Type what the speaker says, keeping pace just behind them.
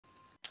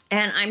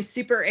And I'm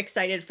super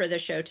excited for the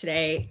show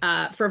today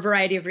for a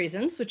variety of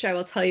reasons, which I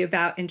will tell you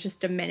about in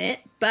just a minute.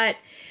 But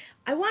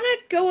I want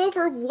to go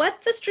over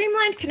what the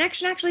Streamlined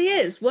Connection actually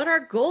is, what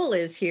our goal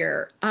is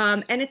here.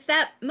 And it's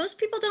that most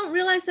people don't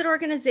realize that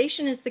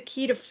organization is the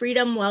key to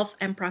freedom, wealth,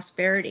 and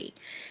prosperity.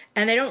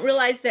 And they don't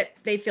realize that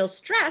they feel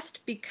stressed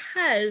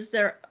because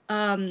they're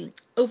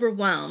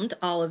overwhelmed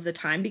all of the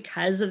time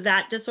because of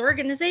that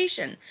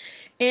disorganization.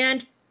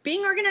 And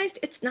being organized,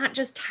 it's not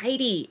just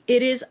tidy.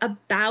 It is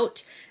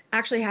about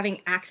actually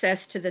having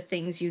access to the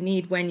things you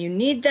need when you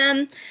need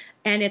them.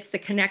 And it's the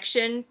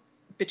connection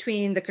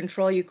between the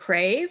control you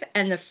crave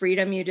and the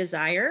freedom you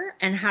desire,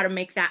 and how to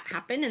make that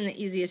happen in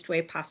the easiest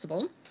way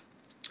possible.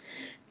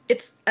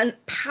 It's a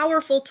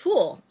powerful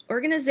tool.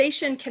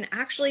 Organization can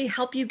actually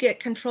help you get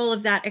control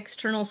of that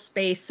external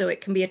space so it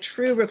can be a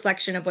true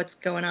reflection of what's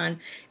going on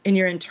in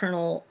your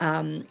internal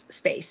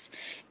space.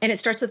 And it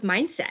starts with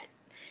mindset.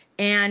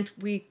 And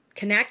we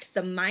connect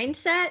the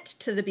mindset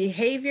to the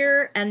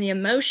behavior and the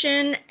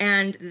emotion,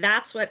 and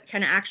that's what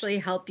can actually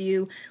help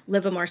you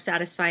live a more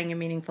satisfying and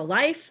meaningful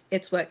life.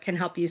 It's what can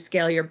help you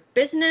scale your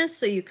business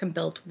so you can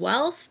build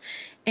wealth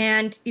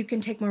and you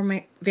can take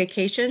more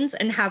vacations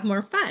and have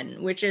more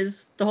fun, which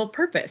is the whole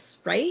purpose,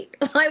 right?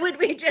 Why would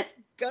we just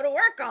go to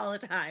work all the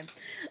time?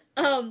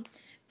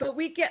 But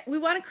we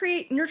want to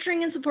create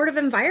nurturing and supportive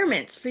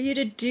environments for you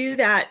to do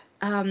that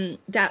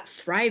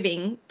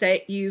thriving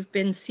that you've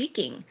been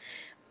seeking.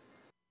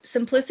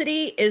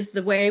 Simplicity is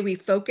the way we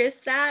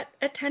focus that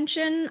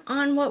attention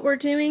on what we're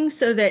doing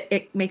so that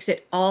it makes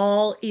it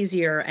all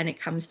easier and it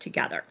comes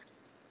together.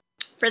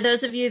 For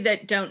those of you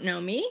that don't know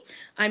me,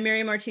 I'm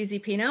Miriam Ortiz y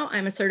Pino.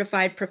 I'm a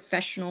certified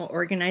professional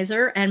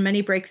organizer and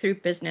money breakthrough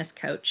business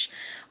coach.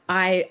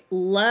 I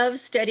love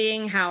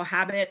studying how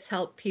habits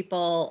help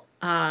people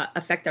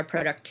affect their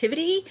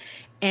productivity,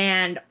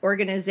 and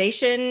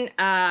organization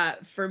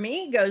for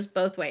me goes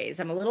both ways.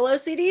 I'm a little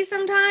OCD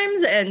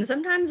sometimes, and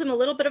sometimes I'm a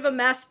little bit of a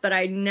mess, but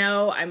I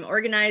know I'm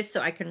organized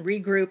so I can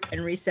regroup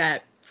and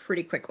reset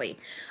pretty quickly.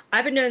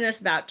 I've been doing this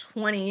about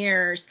 20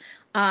 years,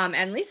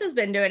 and Lisa's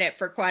been doing it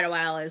for quite a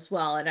while as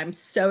well. And I'm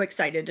so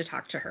excited to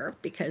talk to her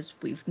because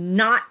we've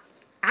not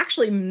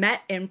actually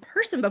met in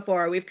person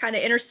before. We've kind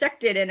of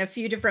intersected in a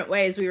few different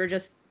ways we were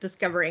just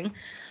discovering.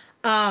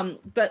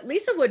 But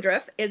Lisa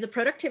Woodruff is a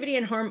productivity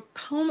and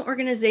home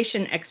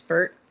organization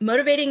expert,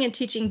 motivating and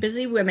teaching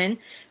busy women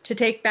to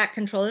take back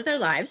control of their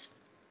lives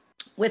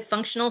with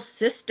functional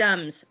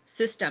systems.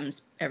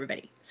 Systems,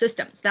 everybody.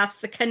 Systems. That's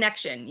the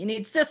connection. You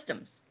need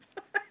systems.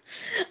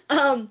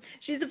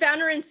 She's the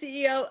founder and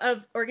CEO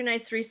of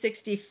Organized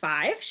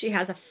 365. She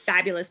has a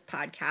fabulous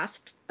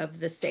podcast of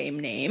the same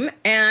name,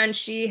 and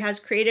she has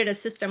created a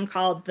system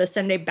called the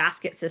Sunday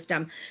Basket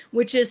System,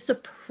 which is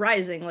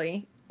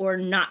surprisingly, or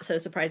not so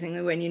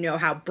surprisingly when you know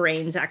how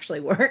brains actually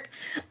work,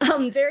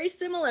 very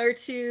similar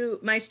to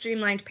my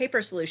Streamlined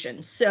Paper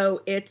solution.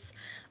 So it's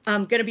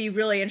going to be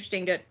really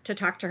interesting to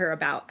talk to her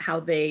about how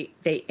they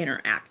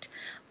interact.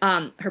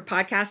 Her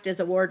podcast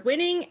is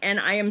award-winning, and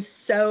I am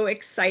so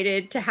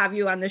excited to have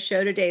you on the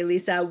show today,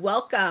 Lisa.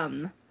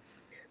 Welcome.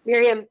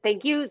 Miriam,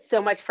 thank you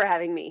so much for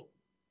having me.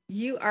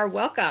 You are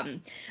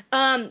welcome.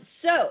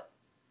 So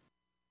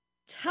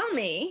tell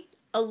me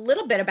a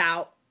little bit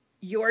about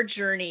your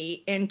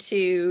journey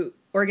into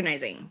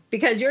organizing,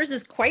 because yours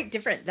is quite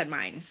different than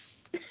mine.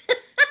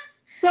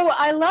 So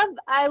I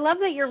love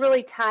that you're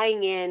really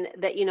tying in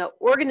that,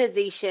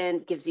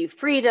 organization gives you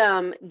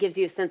freedom, gives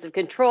you a sense of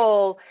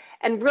control,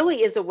 and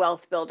really is a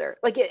wealth builder.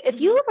 Like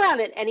if you look around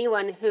at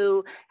anyone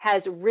who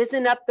has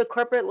risen up the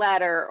corporate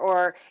ladder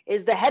or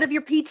is the head of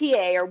your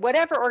PTA or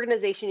whatever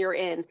organization you're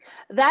in,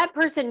 that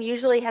person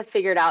usually has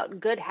figured out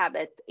good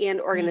habits and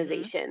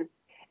organization.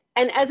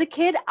 And as a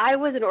kid, I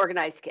was an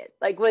organized kid.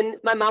 Like when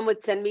my mom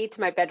would send me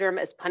to my bedroom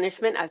as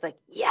punishment, I was like,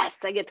 yes,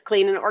 I get to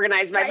clean and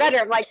organize my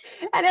bedroom. Like,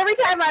 and every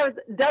time I was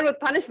done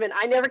with punishment,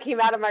 I never came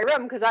out of my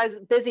room because I was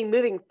busy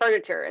moving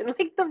furniture. And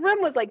like the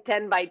room was like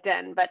 10 by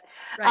 10, but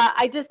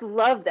I just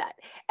loved that.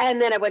 And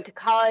then I went to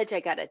college, I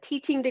got a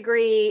teaching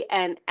degree.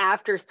 And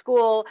after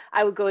school,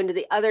 I would go into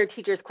the other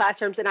teachers'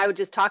 classrooms and I would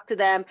just talk to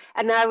them.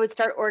 And then I would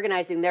start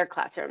organizing their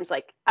classrooms.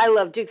 Like I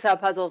love jigsaw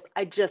puzzles.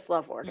 I just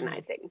love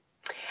organizing.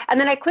 And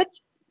then I quit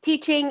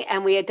teaching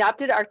and we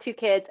adopted our 2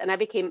 kids and I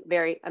became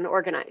very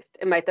unorganized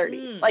in my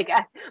 30s. Like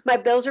my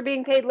bills were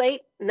being paid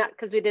late, not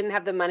because we didn't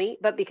have the money,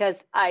 but because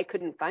I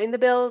couldn't find the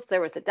bills. There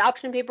was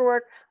adoption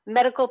paperwork,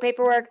 medical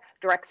paperwork,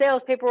 direct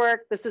sales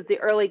paperwork. This was the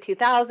early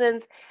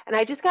 2000s. And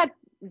I just got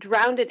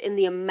drowned in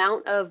the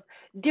amount of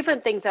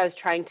different things I was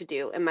trying to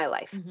do in my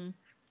life.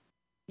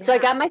 So I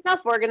got myself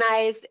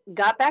organized,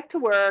 got back to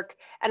work,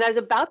 and I was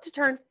about to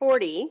turn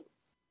 40.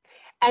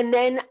 And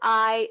then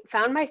I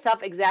found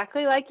myself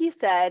exactly like you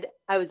said.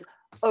 I was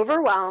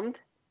overwhelmed,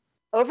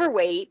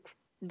 overweight,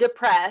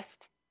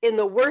 depressed, in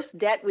the worst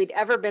debt we'd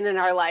ever been in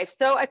our life.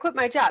 So I quit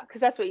my job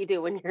because that's what you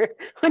do when you're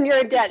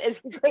in debt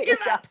is you quit your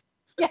job.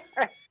 Yeah,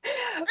 right.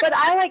 But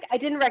I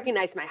didn't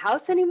recognize my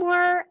house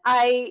anymore.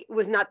 I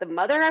was not the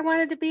mother I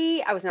wanted to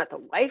be. I was not the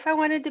wife I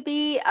wanted to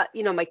be.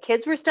 My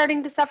kids were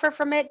starting to suffer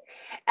from it.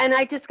 And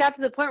I just got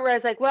to the point where I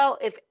was like, well,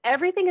 if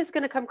everything is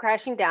going to come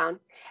crashing down,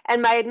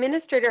 and my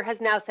administrator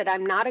has now said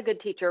I'm not a good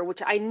teacher,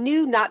 which I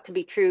knew not to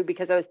be true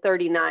because I was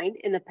 39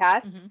 in the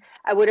past. Mm-hmm.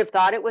 I would have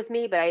thought it was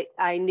me, but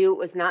I knew it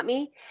was not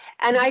me.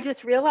 And I Mm-hmm.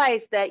 just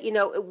realized that,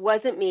 it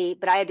wasn't me,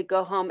 but I had to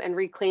go home and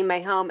reclaim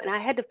my home. And I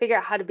had to figure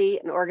out how to be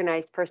an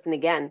organized person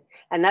again.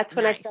 And that's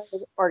when I started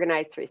Nice.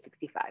 Organized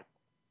 365.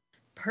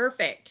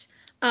 Perfect.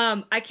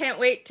 I can't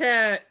wait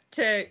to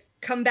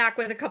come back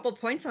with a couple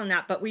points on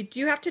that, but we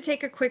do have to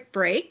take a quick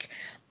break.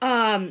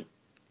 I'm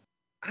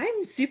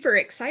super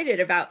excited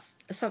about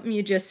something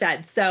you just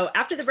said. So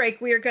after the break,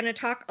 we are going to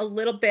talk a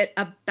little bit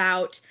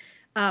about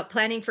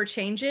planning for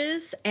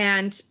changes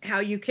and how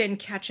you can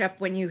catch up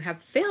when you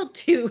have failed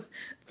to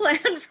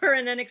plan for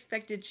an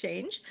unexpected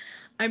change.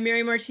 I'm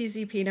Miriam Ortiz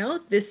y Pino.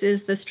 This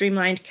is the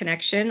Streamlined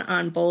Connection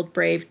on Bold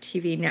Brave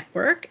TV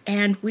network,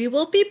 and we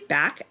will be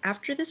back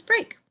after this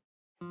break.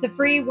 The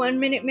free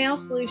 1-minute mail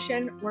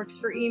solution works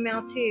for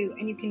email too,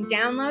 and you can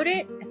download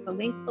it at the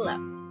link below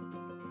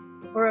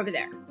or over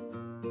there.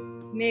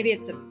 Maybe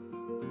it's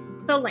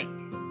the link.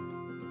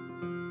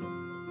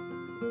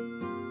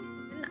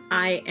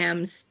 I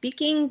am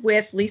speaking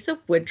with Lisa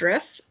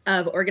Woodruff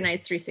of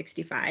Organized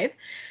 365,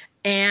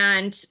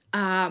 and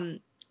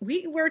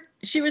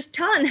she was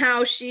telling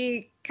how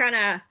she kind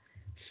of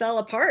fell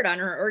apart on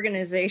her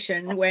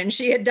organization when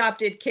she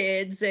adopted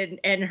kids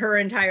and her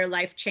entire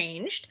life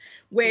changed,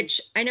 which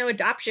I know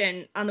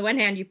adoption, on the one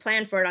hand, you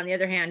plan for it. On the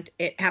other hand,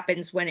 it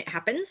happens when it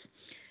happens.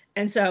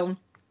 And so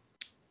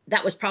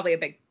that was probably a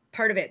big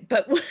part of it.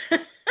 But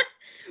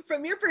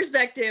from your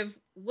perspective,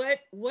 what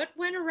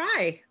went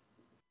awry?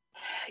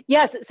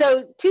 Yes.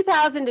 So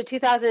 2000 to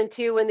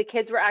 2002, when the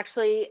kids were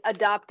actually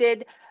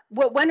adopted,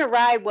 what went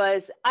awry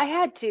was I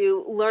had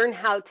to learn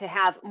how to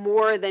have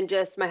more than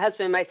just my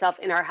husband and myself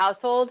in our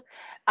household.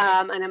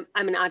 And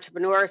I'm an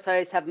entrepreneur, so I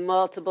always have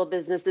multiple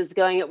businesses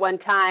going at one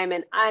time.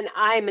 And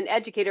I'm an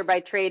educator by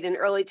trade in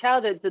early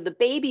childhood, so the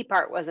baby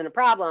part wasn't a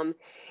problem.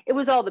 It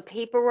was all the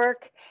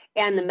paperwork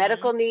and the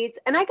medical needs.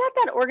 And I got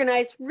that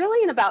organized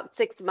really in about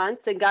 6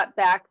 months and got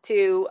back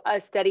to a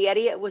steady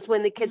Eddie. It was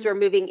when the kids were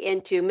moving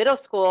into middle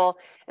school,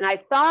 and I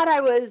thought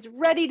I was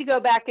ready to go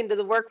back into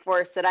the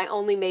workforce, that I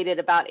only made it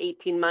about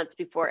 18 months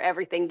before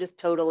everything just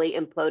totally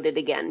imploded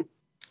again.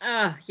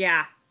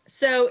 Yeah.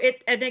 So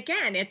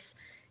it's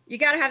you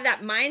got to have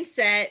that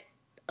mindset,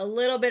 a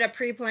little bit of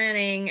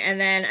pre-planning, and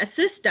then a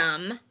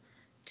system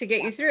to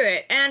get you through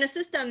it, and a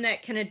system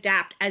that can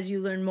adapt as you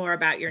learn more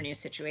about your new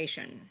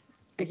situation,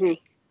 I think.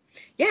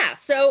 Yeah.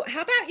 So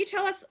how about you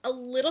tell us a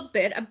little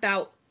bit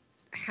about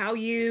how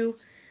you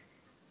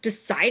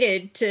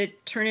decided to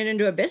turn it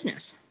into a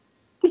business?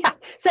 Yeah.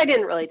 So I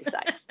didn't really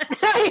decide.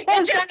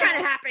 It just kind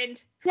of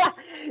happened. Yeah.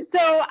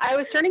 So I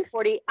was turning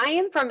 40. I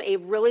am from a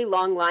really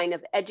long line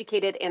of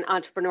educated and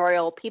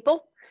entrepreneurial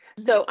people.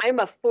 So I'm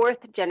a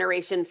 4th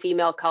generation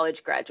female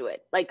college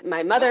graduate. Like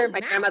my mother, my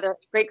grandmother,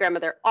 great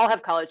grandmother, all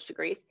have college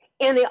degrees,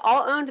 and they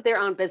all owned their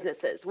own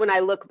businesses when I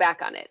look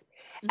back on it.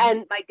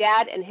 And my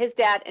dad and his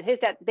dad and his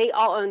dad, they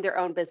all owned their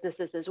own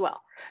businesses as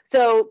well.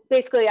 So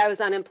basically I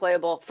was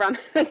unemployable from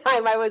the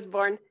time I was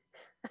born.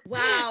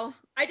 Wow.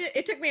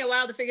 It took me a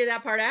while to figure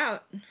that part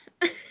out.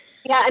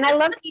 Yeah, and I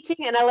love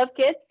teaching and I love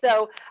kids.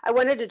 So I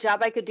wanted a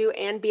job I could do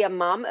and be a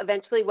mom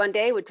eventually one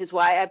day, which is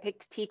why I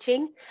picked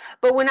teaching.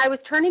 But when I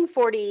was turning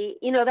 40,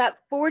 that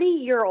 40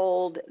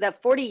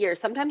 years,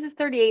 sometimes it's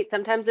 38,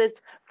 sometimes it's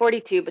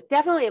 42, but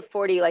definitely at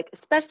 40, like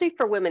especially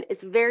for women,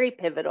 it's very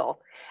pivotal.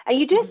 And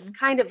you just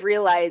kind of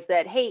realize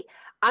that, hey,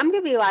 I'm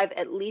going to be alive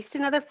at least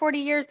another 40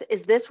 years.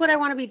 Is this what I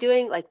want to be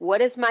doing? Like,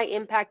 what is my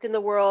impact in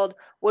the world?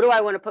 What do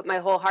I want to put my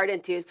whole heart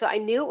into? So I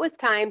knew it was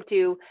time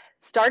to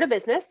start a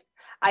business.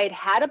 I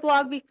had a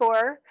blog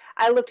before.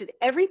 I looked at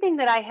everything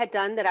that I had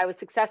done that I was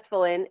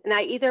successful in, and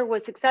I either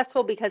was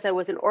successful because I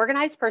was an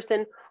organized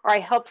person or I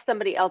helped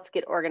somebody else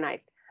get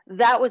organized.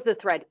 That was the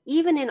thread,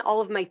 even in all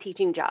of my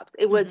teaching jobs.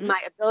 It was my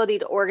ability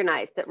to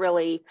organize that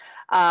really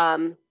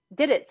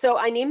did it. So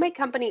I named my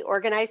company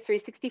Organized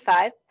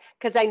 365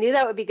 because I knew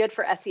that would be good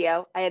for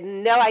SEO. I had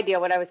no idea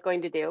what I was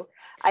going to do.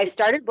 I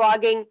started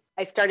blogging.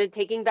 I started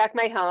taking back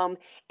my home.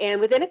 And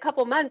within a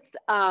couple months,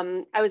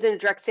 I was in a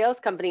direct sales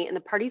company and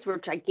the parties were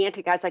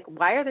gigantic. I was like,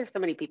 why are there so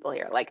many people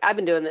here? Like, I've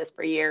been doing this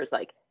for years,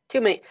 like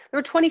too many. There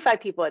were 25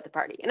 people at the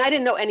party and I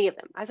didn't know any of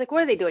them. I was like,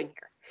 what are they doing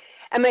here?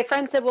 And my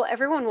friend said, well,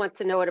 everyone wants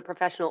to know what a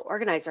professional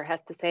organizer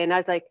has to say. And I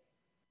was like,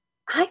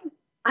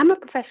 I'm a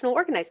professional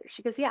organizer.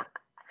 She goes, yeah.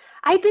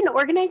 I'd been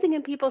organizing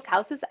in people's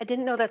houses. I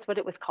didn't know that's what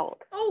it was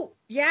called. Oh,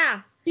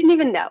 yeah. Didn't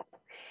even know.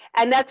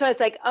 And that's why it's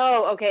like,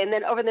 oh, okay. And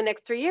then over the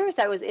next 3 years,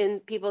 I was in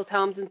people's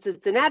homes in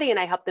Cincinnati and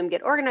I helped them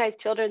get organized,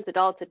 children's,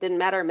 adults, it didn't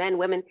matter, men,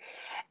 women.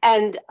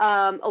 And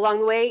along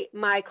the way,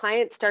 my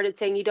clients started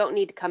saying, you don't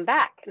need to come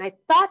back. And I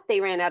thought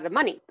they ran out of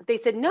money, but they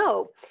said,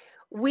 no,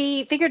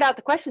 we figured out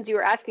the questions you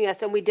were asking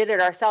us and we did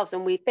it ourselves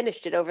and we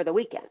finished it over the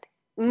weekend.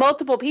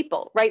 Multiple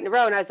people right in a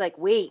row. And I was like,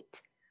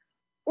 wait,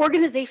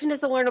 Organization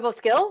is a learnable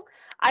skill.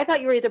 I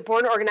thought you were either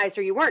born organized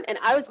or you weren't. And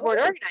I was born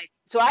organized.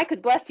 So I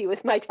could bless you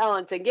with my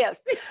talents and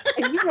gifts.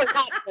 And you were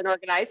not born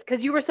organized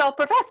because you were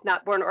self-professed,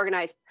 not born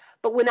organized.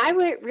 But when I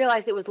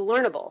realized it was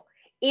learnable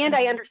and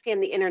I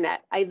understand the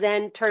internet, I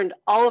then turned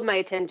all of my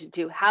attention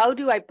to how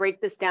do I break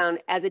this down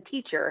as a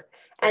teacher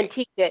and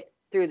teach it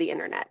through the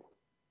internet.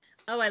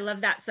 Oh, I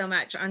love that so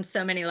much on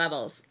so many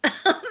levels.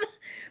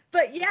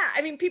 But yeah,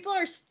 I mean, people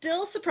are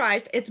still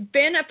surprised. It's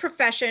been a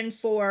profession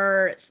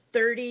for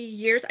 30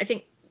 years. I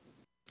think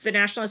the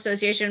National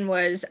Association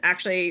was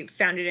actually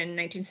founded in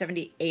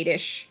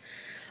 1978-ish.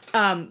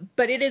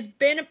 But it has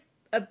been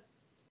a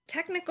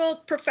technical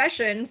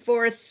profession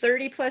for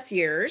 30 plus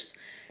years.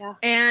 Yeah.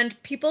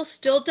 And people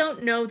still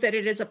don't know that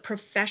it is a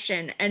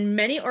profession. And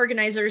many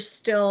organizers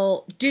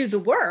still do the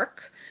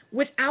work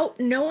without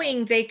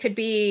knowing they could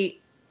be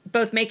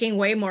both making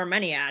way more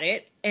money at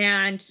it,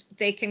 and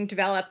they can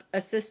develop a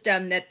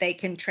system that they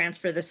can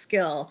transfer the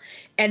skill.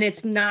 And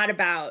it's not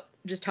about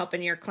just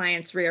helping your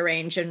clients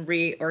rearrange and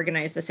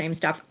reorganize the same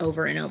stuff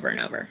over and over and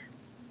over.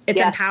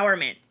 It's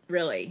empowerment,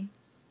 really.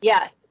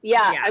 Yes.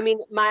 Yeah. I mean,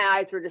 my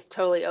eyes were just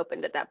totally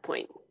opened at that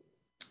point.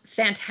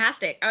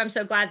 Fantastic. I'm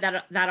so glad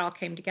that that all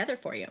came together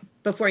for you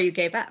before you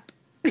gave up.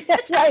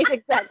 That's right.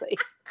 Exactly.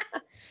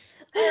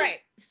 All right.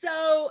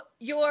 So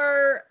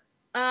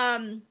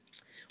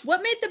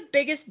what made the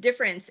biggest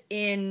difference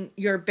in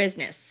your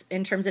business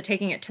in terms of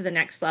taking it to the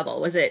next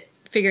level? Was it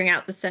figuring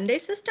out the Sunday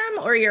system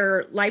or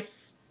your life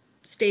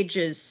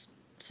stages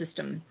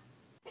system?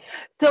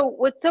 So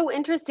what's so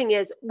interesting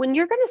is when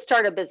you're going to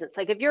start a business,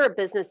 like if you're a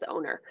business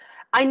owner,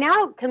 I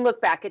now can look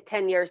back at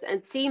 10 years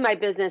and see my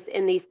business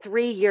in these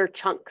 3-year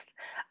chunks.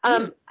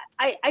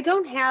 I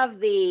don't have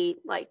the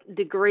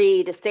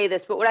degree to say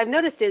this, but what I've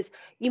noticed is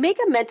you make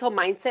a mental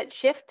mindset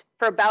shift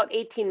for about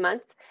 18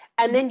 months.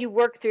 And then you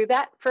work through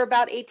that for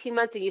about 18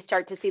 months and you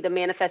start to see the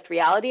manifest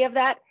reality of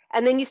that.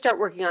 And then you start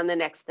working on the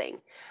next thing.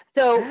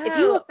 So if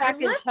you look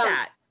back in chunks,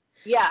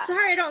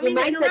 sorry, I don't mean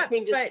to interrupt,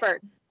 but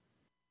first.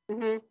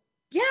 Mm-hmm.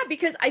 Yeah,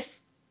 because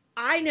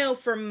I know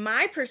from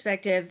my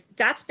perspective,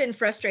 that's been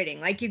frustrating.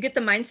 Like you get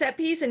the mindset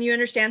piece and you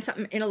understand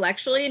something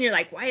intellectually and you're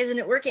like, why isn't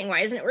it working?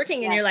 Why isn't it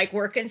working? And you're like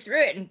working through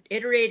it and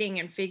iterating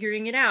and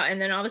figuring it out.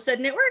 And then all of a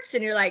sudden it works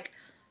and you're like,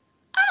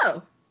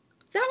 oh,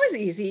 that was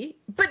easy.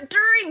 But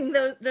during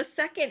the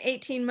second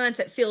 18 months,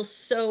 it feels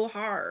so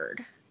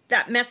hard.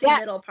 That messy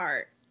middle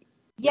part.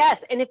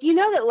 Yes. And if you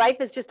know that life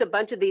is just a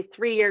bunch of these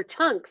 3-year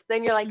chunks,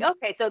 then you're like,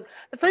 okay, so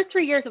the first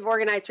 3 years of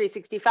Organized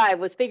 365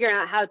 was figuring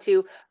out how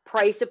to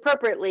price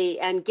appropriately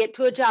and get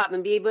to a job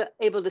and be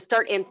able to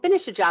start and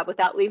finish a job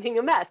without leaving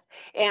a mess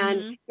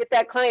and get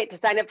that client to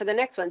sign up for the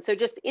next one. So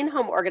just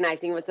in-home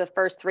organizing was the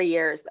first 3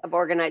 years of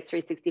Organized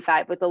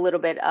 365 with a little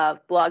bit of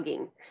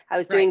blogging. I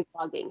was doing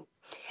blogging.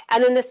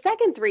 And then the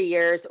second 3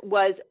 years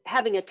was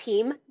having a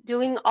team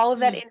doing all of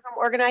that in-home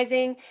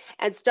organizing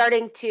and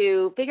starting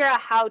to figure out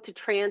how to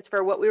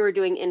transfer what we were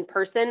doing in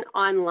person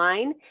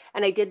online.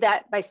 And I did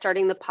that by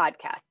starting the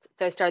podcast.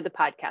 So I started the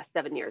podcast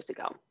 7 years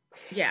ago.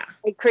 Yeah.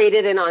 I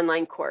created an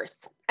online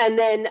course. And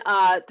then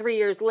 3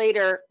 years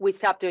later, we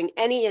stopped doing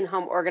any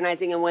in-home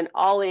organizing and went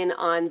all in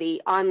on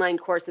the online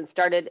course and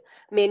started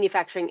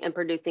manufacturing and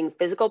producing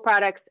physical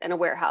products and a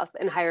warehouse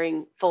and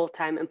hiring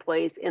full-time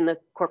employees in the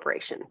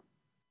corporation.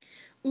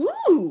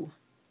 Ooh.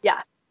 Yeah.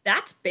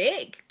 That's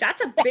big.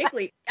 That's a big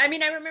leap. I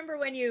mean, I remember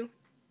when you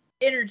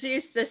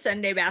introduced the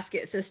Sunday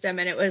basket system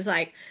and it was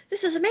like,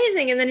 this is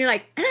amazing. And then you're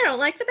like, and I don't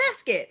like the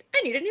basket.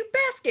 I need a new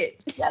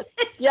basket.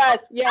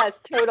 Yes,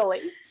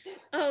 totally.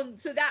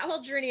 So that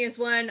whole journey is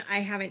one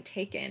I haven't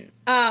taken.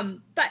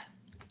 But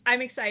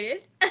I'm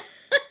excited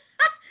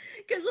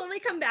because when we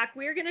come back,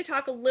 we're going to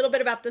talk a little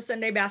bit about the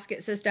Sunday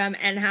basket system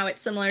and how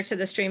it's similar to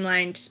the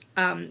Streamlined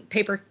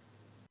paper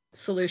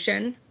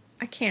solution.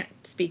 I can't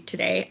speak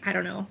today. I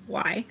don't know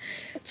why.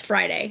 It's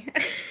Friday.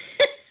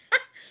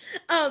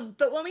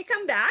 But when we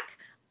come back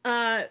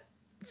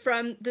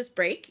from this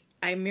break,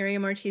 I'm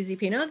Miriam Ortiz y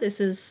Pino. This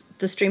is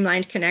the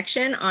Streamlined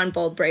Connection on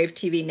Bold Brave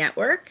TV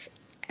Network,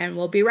 and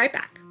we'll be right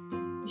back.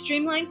 The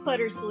Streamlined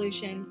Clutter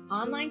Solution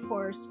online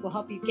course will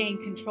help you gain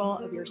control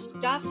of your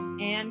stuff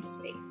and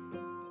space.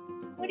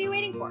 What are you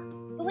waiting for?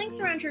 The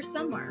link's around here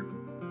somewhere.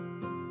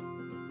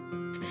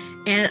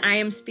 And I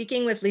am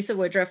speaking with Lisa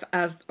Woodruff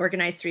of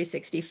Organized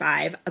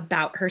 365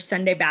 about her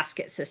Sunday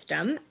basket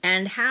system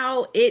and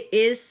how it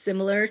is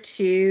similar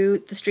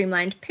to the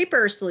Streamlined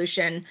paper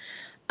solution.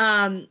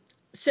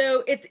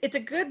 So it's a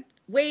good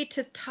way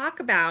to talk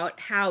about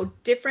how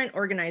different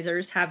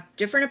organizers have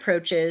different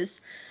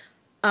approaches,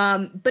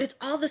 but it's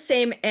all the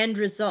same end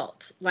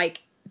result.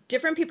 Like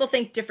different people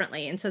think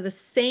differently. And so the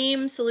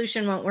same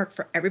solution won't work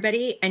for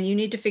everybody. And you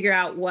need to figure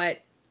out what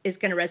is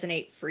going to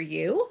resonate for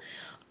you.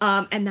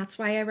 And that's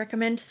why I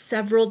recommend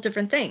several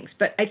different things.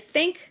 But I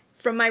think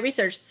from my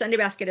research, Sunday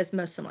Basket is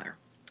most similar.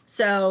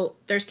 So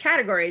there's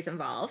categories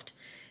involved.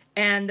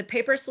 And the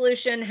paper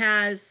solution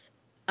has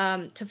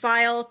to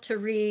file, to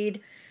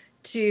read,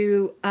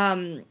 to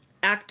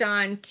act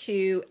on,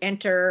 to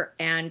enter,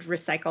 and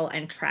recycle,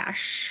 and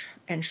trash,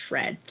 and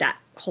shred. That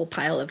whole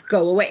pile of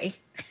go away.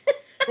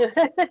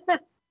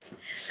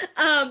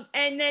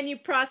 And then you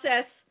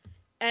process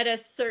at a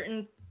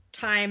certain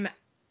time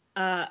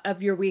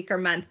of your week or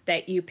month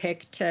that you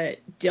pick to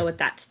deal with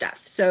that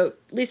stuff. So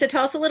Lisa,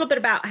 tell us a little bit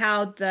about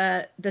how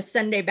the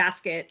Sunday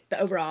basket, the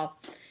overall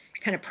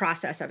kind of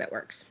process of it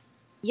works.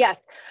 Yes.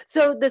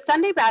 So the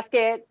Sunday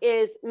basket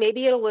is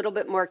maybe a little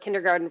bit more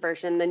kindergarten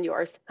version than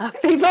yours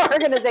of paper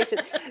organization,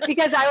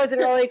 because I was an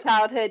early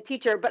childhood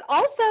teacher, but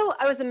also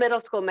I was a middle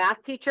school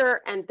math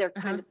teacher, and they're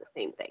kind of the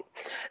same thing.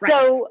 Right.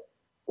 So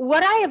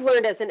what I have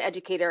learned as an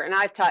educator, and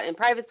I've taught in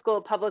private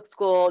school, public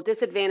school,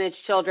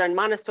 disadvantaged children,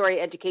 Montessori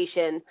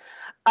education,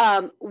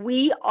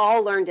 we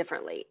all learn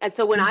differently. And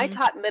so when I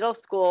taught middle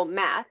school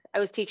math, I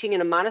was teaching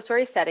in a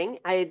Montessori setting.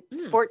 I had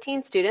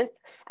 14 students,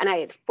 and I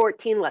had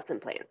 14 lesson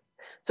plans.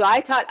 So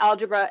I taught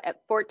algebra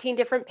at 14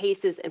 different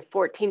paces in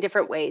 14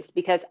 different ways,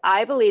 because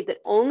I believe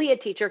that only a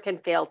teacher can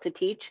fail to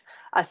teach.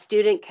 A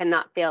student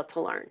cannot fail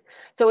to learn.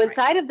 So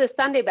inside of the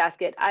Sunday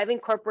basket, I've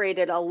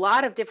incorporated a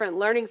lot of different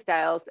learning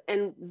styles.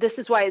 And this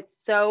is why it's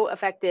so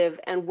effective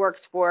and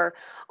works for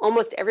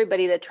almost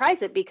everybody that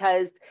tries it,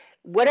 because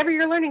whatever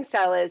your learning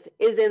style is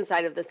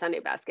inside of the Sunday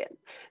basket.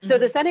 So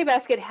the Sunday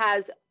basket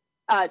has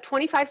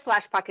 25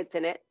 slash pockets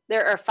in it.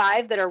 There are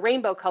 5 that are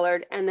rainbow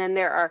colored, and then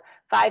there are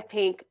 5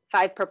 pink,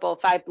 5 purple,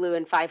 5 blue,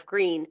 and 5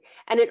 green.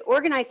 And it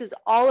organizes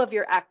all of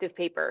your active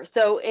paper.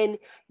 So in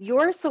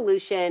your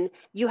solution,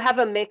 you have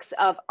a mix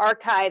of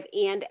archive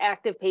and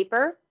active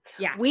paper.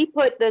 Yeah. We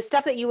put the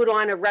stuff that you would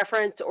want to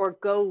reference or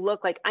go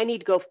look, like I need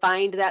to go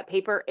find that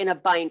paper, in a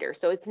binder.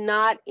 So it's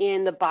not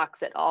in the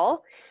box at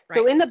all. Right.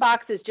 So in the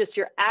box is just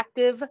your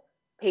active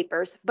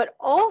papers, but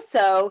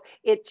also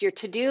it's your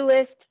to-do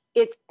list.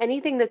 It's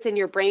anything that's in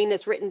your brain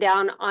is written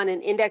down on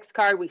an index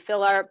card. We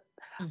fill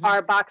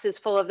our boxes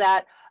full of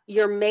that.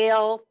 Your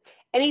mail,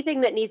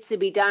 anything that needs to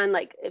be done.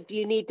 Like if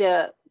you need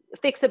to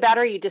fix a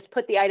battery, you just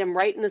put the item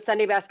right in the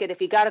Sunday basket. If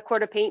you got a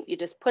quart of paint, you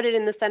just put it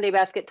in the Sunday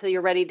basket till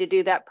you're ready to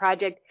do that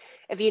project.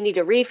 If you need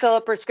to refill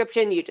a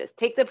prescription, you just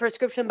take the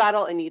prescription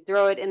bottle and you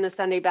throw it in the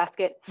Sunday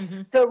basket.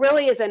 So it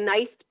really is a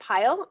nice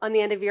pile on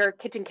the end of your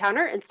kitchen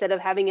counter instead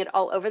of having it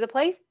all over the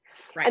place.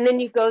 Right. And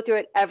then you go through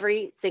it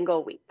every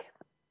single week.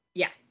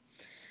 Yeah.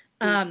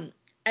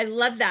 I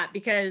love that,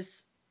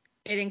 because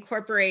it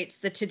incorporates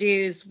the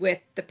to-dos with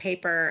the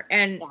paper,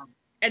 and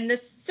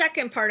the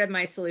second part of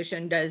my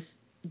solution does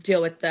deal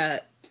with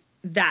that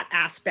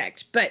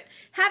aspect. But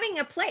having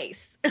a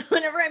place,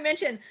 whenever I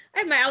mention I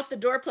have my out the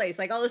door place,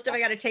 like all the stuff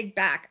I got to take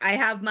back, I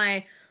have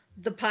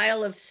the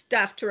pile of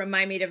stuff to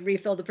remind me to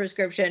refill the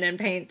prescription and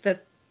paint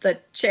the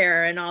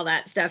chair and all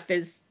that stuff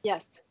is.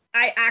 Yes.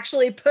 I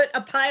actually put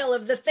a pile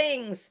of the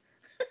things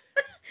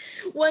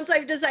once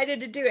I've decided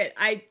to do it.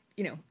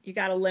 You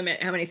got to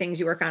limit how many things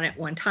you work on at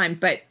one time,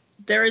 but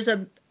there is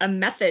a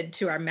method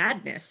to our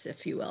madness,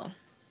 if you will.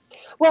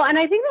 Well, and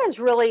I think that's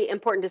really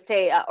important to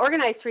say.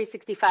 Organized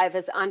 365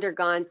 has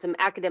undergone some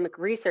academic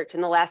research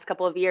in the last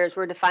couple of years.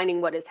 We're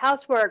defining what is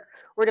housework,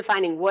 we're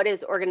defining what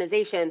is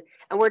organization,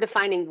 and we're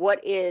defining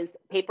what is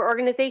paper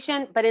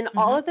organization. But in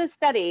all of the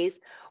studies,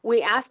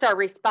 we asked our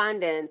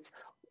respondents,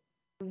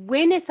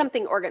 when is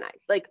something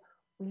organized? Like,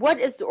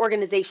 what is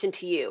organization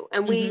to you?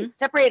 And we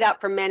separate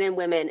out for men and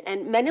women,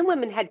 and men and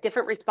women had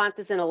different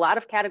responses in a lot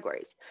of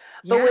categories.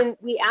 But when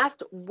we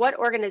asked what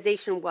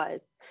organization was,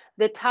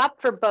 the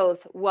top for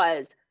both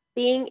was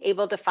being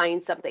able to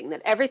find something,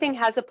 that everything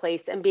has a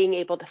place and being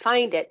able to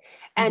find it.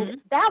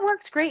 And that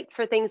works great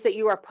for things that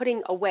you are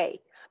putting away.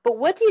 But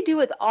what do you do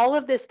with all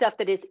of this stuff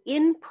that is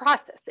in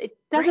process? It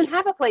doesn't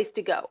have a place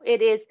to go.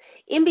 It is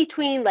in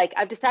between, like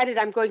I've decided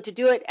I'm going to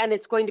do it and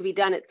it's going to be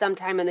done at some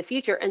time in the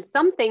future. And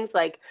some things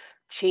like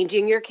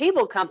changing your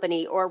cable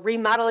company or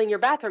remodeling your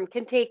bathroom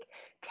can take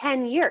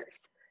 10 years.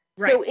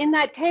 Right. So in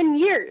that 10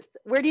 years,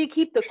 where do you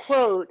keep the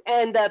quote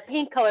and the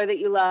paint color that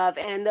you love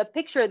and the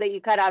picture that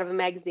you cut out of a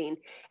magazine?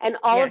 And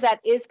all of that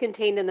is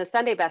contained in the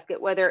Sunday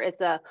basket, whether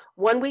it's a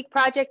 1-week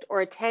project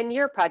or a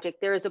 10-year project,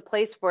 there is a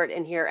place for it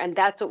in here. And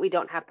that's what we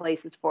don't have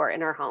places for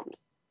in our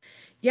homes.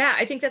 Yeah,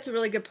 I think that's a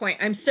really good point.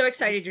 I'm so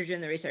excited you're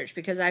doing the research,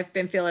 because I've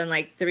been feeling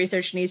like the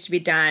research needs to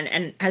be done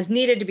and has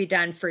needed to be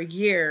done for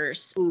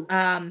years.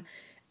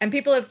 And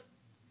people have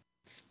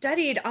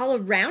studied all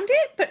around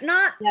it, but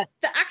not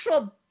the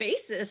actual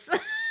basis of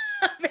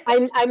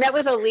it. I met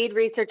with a lead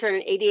researcher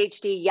in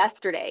ADHD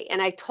yesterday,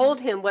 and I told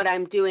him what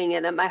I'm doing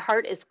and that my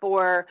heart is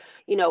for,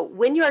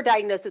 when you are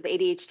diagnosed with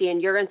ADHD and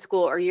you're in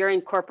school or you're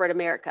in corporate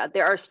America,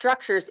 there are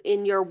structures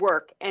in your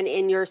work and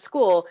in your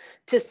school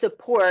to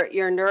support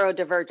your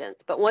neurodivergence.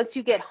 But once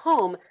you get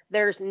home,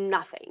 there's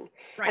nothing.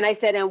 Right. And I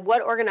said, and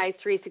what Organized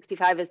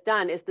 365 has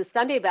done is the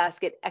Sunday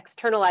basket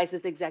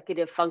externalizes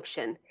executive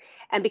function.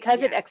 And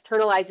because it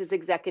externalizes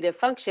executive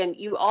function,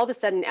 you all of a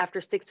sudden, after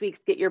 6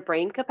 weeks, get your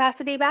brain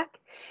capacity back.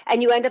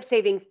 And you end up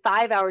saving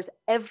 5 hours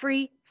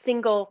every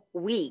single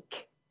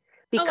week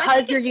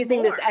because you're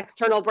using this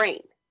external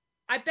brain.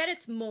 I bet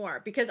it's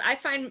more, because I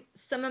find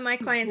some of my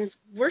clients,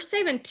 we're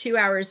saving 2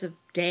 hours a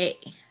day.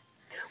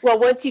 Well,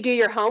 once you do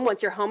your home,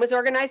 once your home is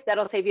organized,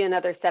 that'll save you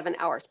another 7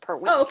 hours per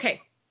week. Oh,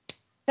 okay.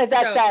 Because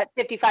that's that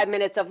 55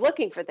 minutes of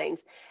looking for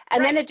things.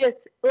 And then it just,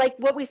 like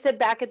what we said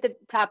back at the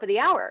top of the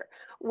hour,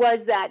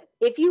 was that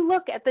if you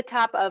look at the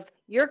top of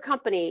your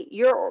company,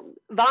 your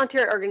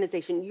volunteer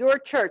organization, your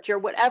church, or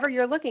whatever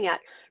you're looking at,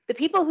 the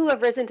people who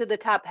have risen to the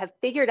top have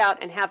figured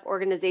out and have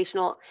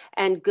organizational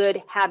and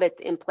good habits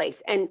in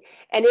place. And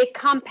it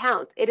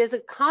compounds. It is a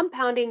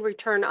compounding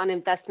return on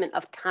investment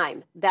of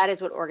time. That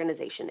is what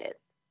organization is.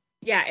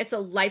 Yeah, it's a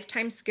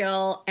lifetime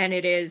skill, and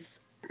it is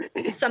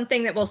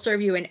something that will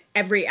serve you in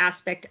every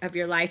aspect of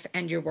your life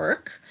and your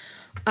work.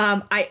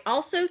 I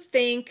also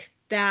think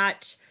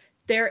that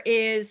there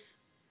is,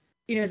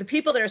 the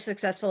people that are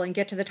successful and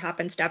get to the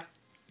top and stuff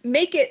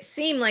make it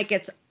seem like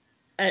it's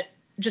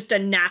just a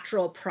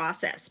natural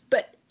process.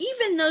 But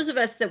even those of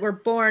us that were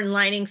born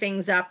lining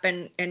things up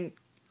and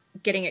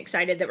getting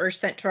excited that we're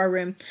sent to our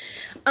room,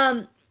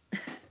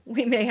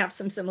 we may have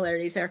some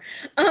similarities there.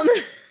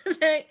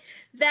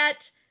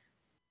 That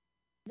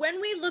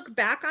when we look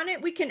back on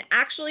it, we can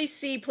actually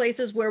see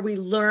places where we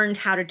learned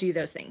how to do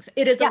those things.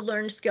 It is a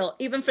learned skill,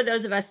 even for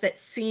those of us that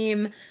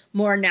seem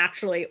more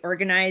naturally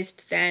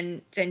organized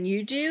than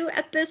you do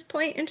at this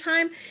point in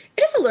time.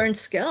 It is a learned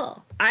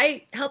skill.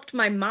 I helped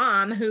my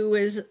mom, who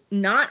was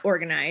not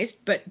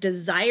organized, but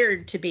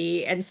desired to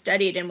be and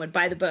studied and would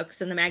buy the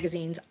books and the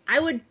magazines. I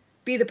would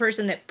be the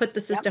person that put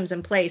the systems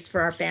in place for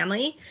our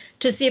family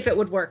to see if it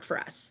would work for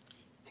us.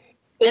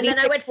 And then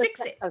I would fix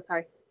it. Oh,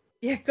 sorry.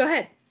 Yeah, go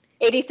ahead.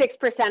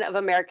 86% of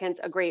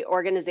Americans agree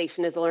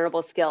organization is a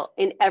learnable skill.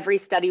 In every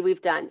study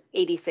we've done,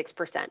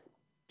 86%.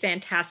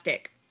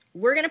 Fantastic.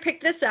 We're going to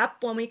pick this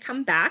up when we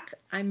come back.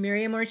 I'm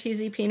Miriam Ortiz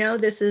y Pino.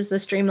 This is the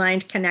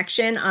Streamlined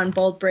Connection on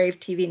Bold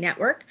Brave TV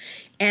Network.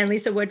 And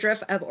Lisa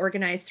Woodruff of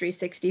Organized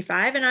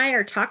 365 and I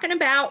are talking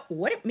about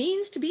what it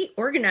means to be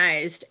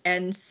organized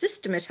and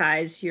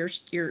systematize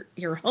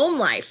your home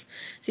life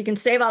so you can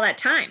save all that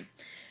time.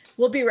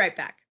 We'll be right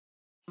back.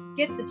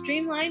 Get the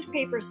Streamlined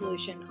Paper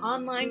Solution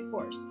online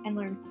course and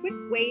learn quick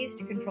ways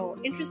to control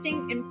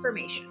interesting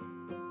information.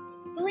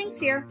 The link's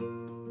here.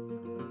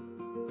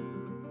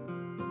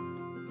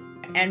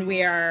 And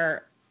we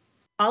are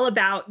all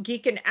about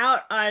geeking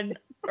out on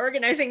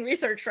organizing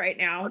research right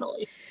now.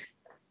 Totally.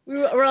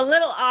 We're a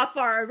little off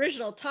our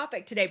original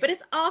topic today, but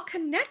it's all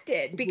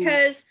connected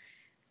because,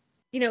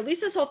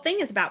 Lisa's whole thing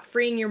is about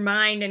freeing your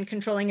mind and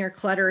controlling your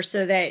clutter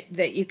so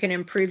that you can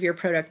improve your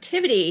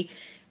productivity.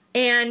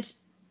 And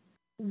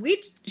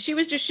she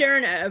was just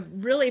sharing a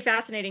really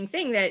fascinating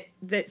thing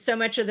that so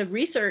much of the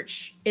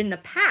research in the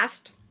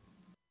past,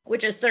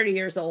 which is 30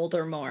 years old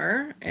or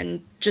more,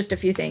 and just a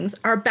few things,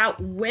 are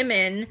about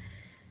women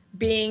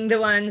being the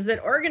ones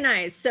that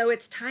organize. So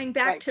it's tying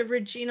back to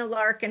Regina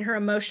Lark and her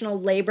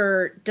emotional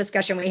labor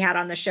discussion we had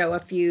on the show a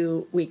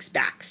few weeks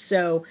back.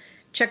 So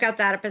check out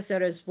that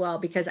episode as well,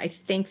 because I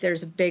think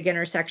there's a big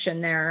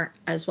intersection there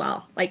as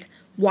well. Like,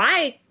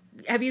 why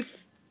have you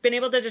been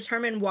able to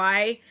determine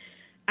why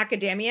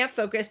academia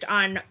focused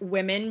on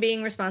women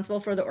being responsible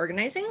for the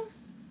organizing?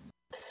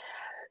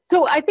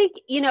 So I think,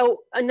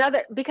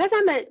 because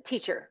I'm a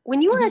teacher,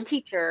 when you are a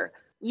teacher,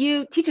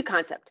 you teach a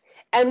concept.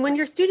 And when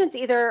your students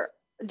either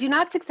do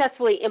not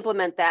successfully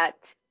implement that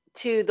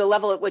to the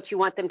level at which you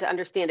want them to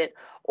understand it,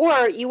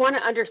 or you want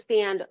to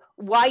understand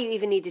why you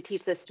even need to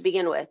teach this to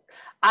begin with,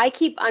 I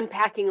keep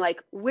unpacking,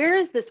 like, where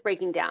is this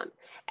breaking down?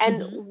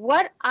 And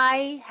what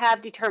I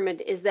have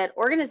determined is that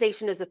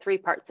organization is a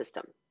 3-part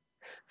system.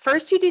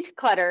 First, you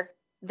declutter,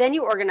 then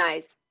you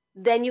organize,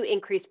 then you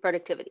increase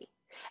productivity.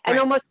 And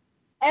almost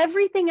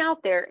everything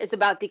out there is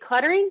about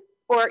decluttering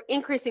or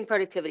increasing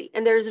productivity.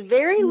 And there's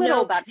very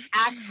little about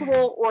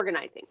actual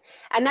organizing.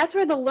 And that's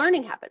where the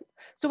learning happens.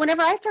 So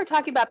whenever I start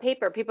talking about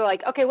paper, people are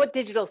like, okay, what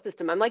digital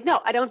system? I'm like, no,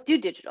 I don't do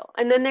digital.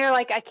 And then they're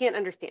like, I can't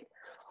understand.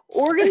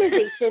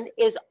 Organization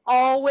is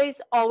always,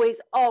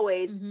 always,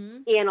 always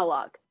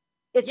analog.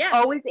 It's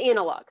always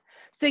analog.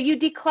 So you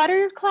declutter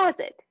your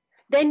closet.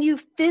 Then you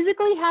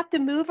physically have to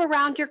move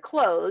around your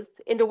clothes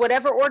into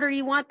whatever order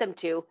you want them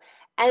to,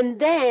 and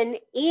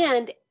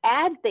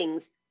add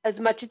things as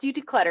much as you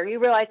declutter. You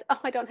realize, oh,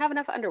 I don't have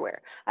enough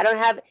underwear. I don't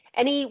have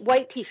any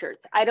white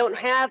t-shirts. I don't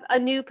have a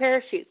new pair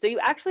of shoes. So you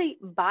actually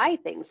buy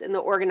things in the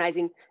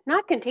organizing,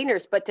 not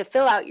containers, but to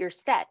fill out your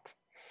set.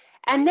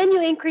 And then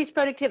you increase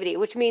productivity,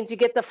 which means you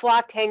get the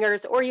flocked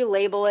hangers, or you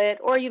label it,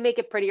 or you make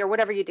it pretty, or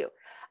whatever you do.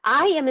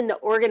 I am in the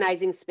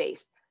organizing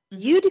space.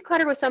 You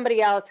declutter with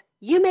somebody else,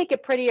 you make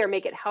it pretty or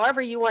make it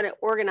however you want it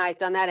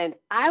organized on that end.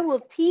 I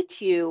will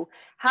teach you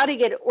how to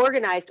get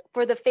organized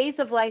for the phase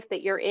of life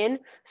that you're in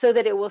so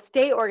that it will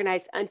stay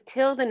organized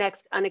until the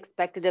next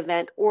unexpected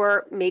event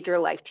or major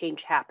life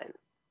change happens.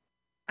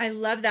 I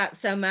love that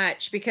so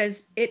much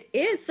because it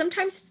is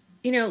sometimes,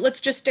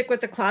 let's just stick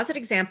with the closet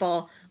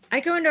example.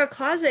 I go into a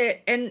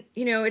closet and,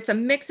 it's a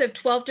mix of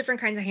 12 different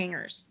kinds of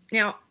hangers.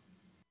 Now,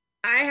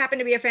 I happen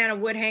to be a fan of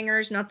wood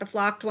hangers, not the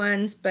flocked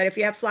ones, but if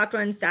you have flocked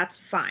ones, that's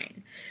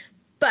fine.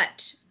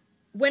 But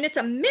when it's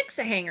a mix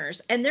of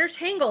hangers and they're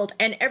tangled,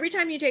 and every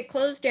time you take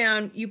clothes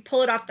down, you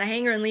pull it off the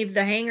hanger and leave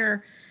the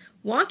hanger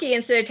wonky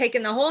instead of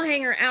taking the whole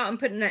hanger out and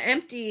putting the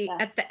empty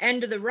at the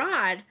end of the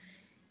rod,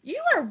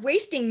 you are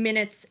wasting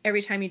minutes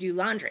every time you do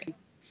laundry,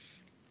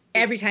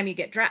 every time you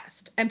get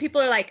dressed. And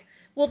people are like,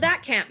 well,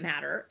 that can't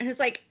matter. And it's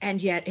like,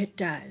 and yet it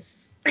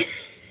does.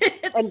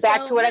 And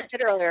back to what I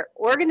said earlier,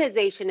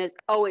 organization is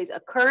always a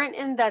current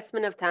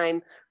investment of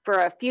time for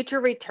a future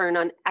return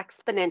on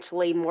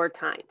exponentially more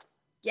time.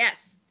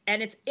 Yes.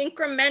 And it's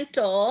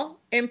incremental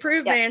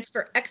improvements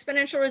for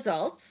exponential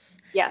results.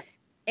 Yes.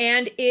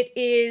 And it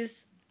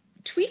is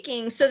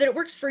tweaking so that it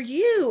works for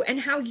you and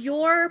how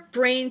your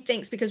brain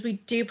thinks, because we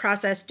do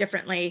process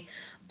differently.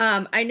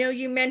 I know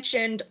you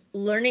mentioned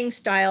learning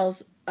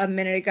styles a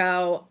minute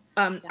ago.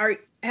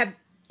 Have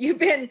you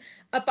been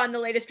up on the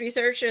latest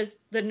research as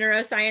the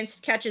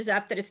neuroscience catches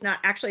up that it's not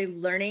actually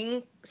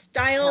learning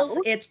styles,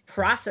 it's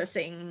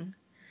processing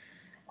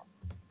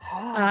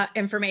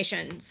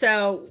information.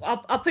 So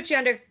I'll put you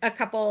under a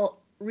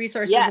couple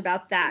resources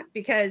about that,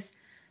 because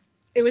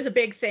it was a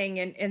big thing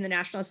in the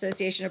National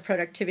Association of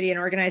Productivity and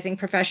Organizing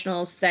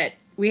Professionals that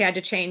we had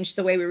to change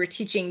the way we were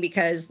teaching,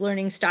 because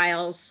learning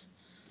styles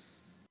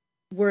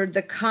were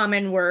the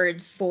common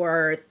words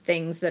for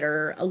things that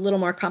are a little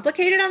more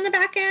complicated on the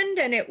back end,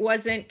 and it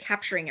wasn't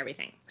capturing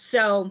everything.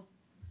 So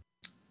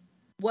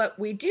what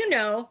we do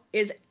know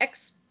is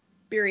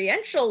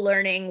experiential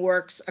learning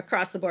works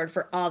across the board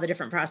for all the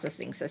different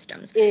processing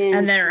systems.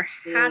 And there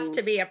has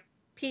to be a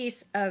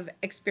piece of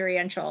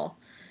experiential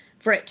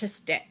for it to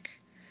stick.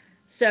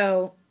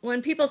 So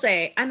when people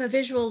say, I'm a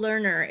visual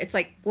learner, it's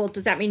like, well,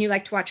 does that mean you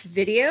like to watch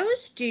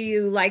videos? Do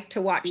you like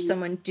to watch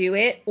someone do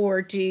it?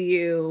 Or do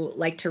you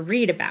like to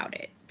read about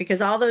it?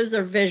 Because all those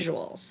are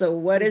visual. So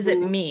what does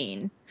it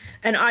mean?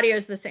 And audio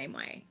is the same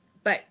way.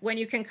 But when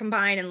you can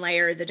combine and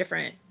layer the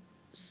different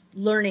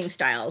learning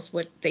styles,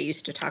 what they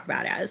used to talk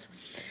about as,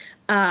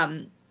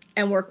 and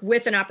work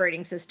with an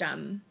operating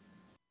system,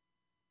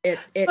 it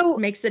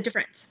makes the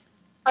difference.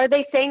 Are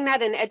they saying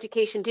that in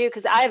education too?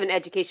 Because I have an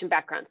education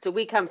background, so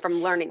we come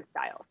from learning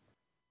styles.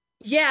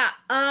 Yeah,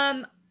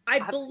 I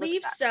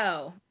believe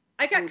so.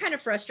 I got kind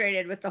of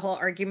frustrated with the whole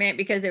argument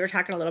because they were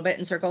talking a little bit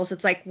in circles.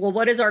 It's like, well,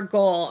 what is our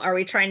goal? Are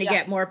we trying to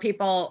get more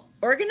people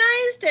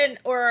organized,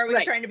 or are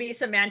we trying to be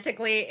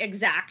semantically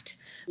exact?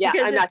 Yeah,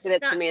 because I'm not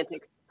good at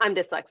semantics. I'm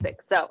dyslexic,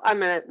 so I'm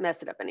going to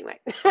mess it up anyway.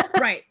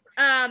 Right.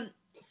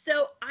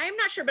 So I'm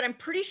not sure, but I'm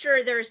pretty sure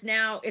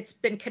it's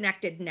been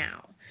connected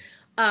now.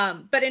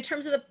 But in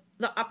terms of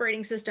the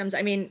operating systems,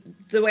 I mean,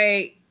 the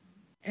way,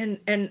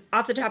 and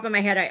off the top of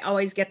my head, I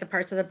always get the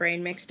parts of the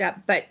brain mixed up,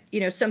 but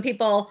some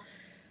people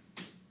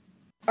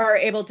are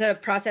able to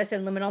process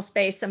in liminal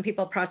space. Some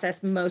people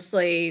process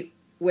mostly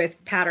with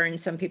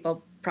patterns. Some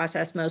people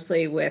process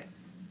mostly with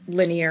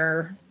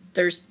linear.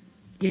 There's,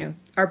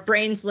 our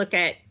brains look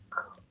at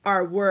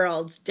our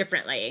worlds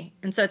differently.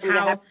 And so it's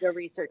how I have to go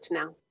research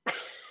now.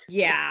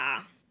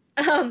 Yeah.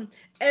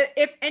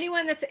 If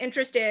anyone that's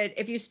interested,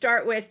 if you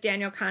start with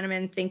Daniel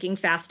Kahneman, Thinking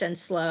Fast and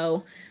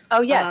Slow.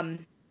 Oh, yeah.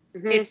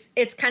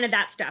 It's kind of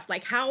that stuff.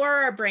 Like, how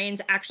are our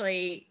brains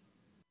actually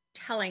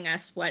telling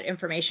us what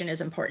information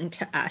is important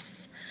to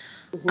us?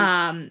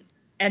 And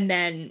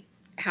then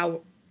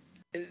how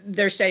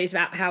there's studies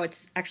about how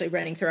it's actually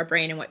running through our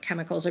brain and what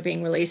chemicals are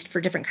being released for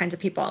different kinds of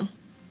people.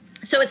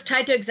 So it's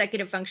tied to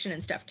executive function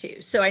and stuff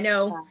too. So I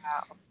know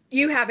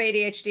you have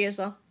ADHD as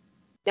well.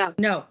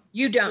 No,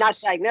 you don't. Not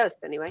diagnosed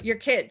anyway. Your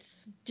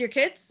kids. Do your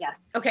kids? Yes.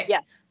 Okay. Yeah.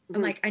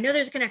 I'm like, I know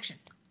there's a connection.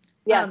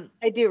 Yeah,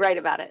 I do write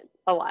about it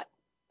a lot.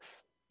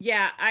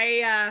 Yeah,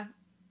 I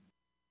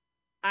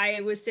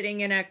was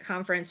sitting in a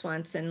conference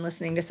once and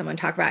listening to someone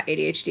talk about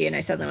ADHD, and I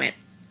suddenly went,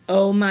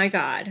 oh my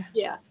God.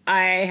 Yeah.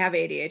 I have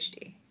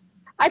ADHD.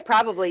 I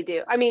probably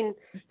do. I mean,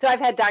 so I've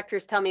had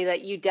doctors tell me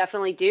that you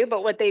definitely do,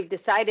 but what they've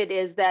decided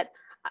is that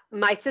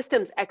my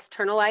systems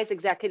externalize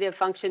executive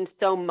function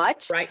so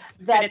much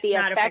that the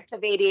effect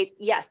of ADHD,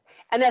 yes.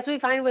 And that's what we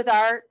find with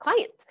our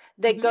clients.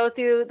 They go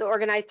through the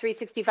organized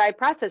 365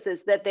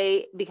 processes, that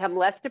they become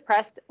less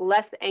depressed,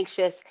 less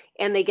anxious,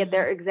 and they get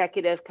their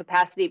executive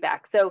capacity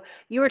back. So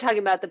you were talking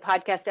about the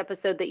podcast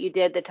episode that you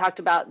did that talked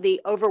about the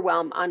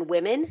overwhelm on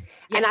women. Yes.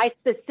 And I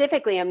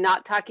specifically am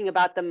not talking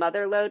about the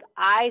mother load.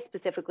 I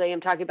specifically am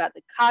talking about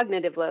the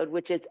cognitive load,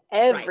 which is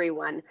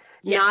everyone,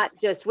 not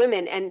just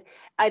women. And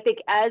I think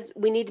as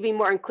we need to be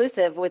more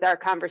inclusive with our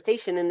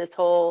conversation in this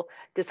whole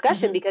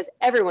discussion, because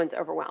everyone's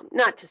overwhelmed,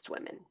 not just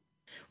women.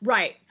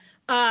 Right.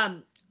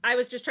 I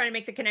was just trying to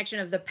make the connection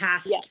of the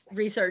past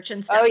research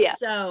and stuff.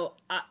 So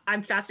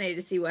I'm fascinated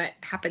to see what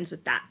happens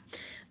with that.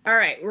 All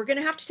right, we're going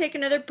to have to take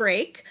another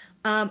break.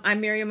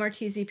 I'm Miriam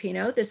Ortiz y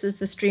Pino. This is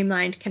the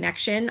Streamlined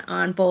Connection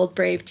on Bold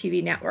Brave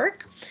TV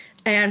Network.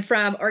 And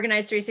from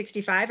Organized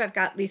 365, I've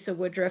got Lisa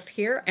Woodruff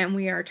here, and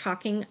we are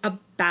talking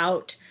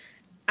about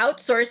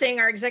outsourcing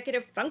our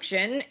executive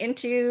function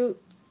into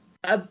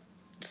a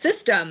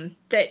system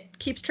that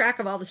keeps track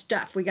of all the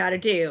stuff we got to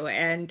do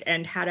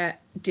and how to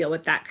deal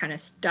with that kind of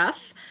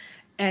stuff,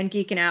 and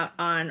geeking out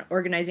on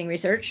organizing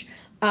research.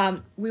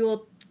 We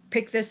will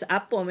pick this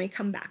up when we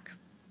come back.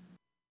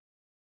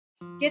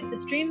 Get the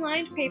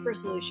Streamlined Paper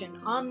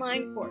Solution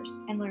online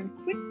course and learn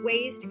quick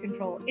ways to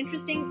control,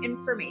 interesting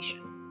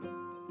information.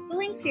 The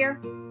link's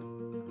here.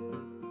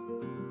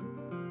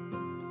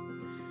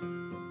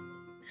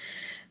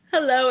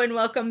 Hello and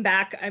welcome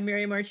back. I'm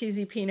Miriam Ortiz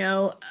y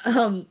Pino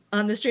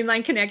on the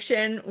Streamlined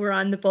Connection. We're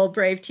on the Bold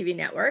Brave TV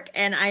network,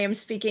 and I am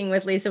speaking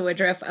with Lisa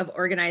Woodruff of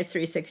Organized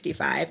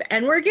 365,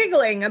 and we're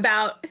giggling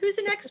about who's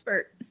an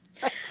expert.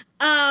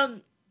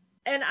 And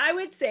I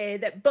would say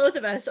that both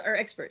of us are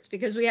experts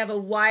because we have a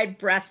wide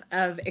breadth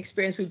of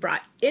experience we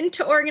brought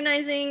into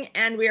organizing,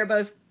 and we are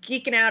both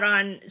geeking out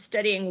on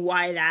studying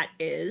why that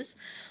is.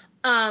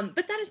 But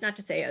that is not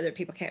to say other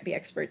people can't be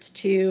experts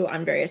too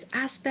on various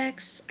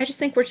aspects. I just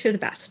think we're two of the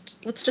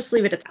best. Let's just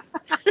leave it at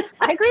that.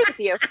 I agree with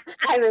you.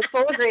 I'm in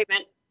full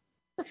agreement.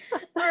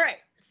 All right.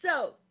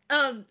 So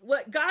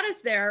what got us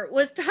there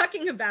was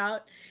talking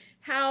about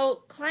how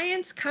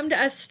clients come to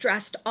us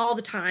stressed all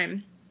the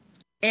time,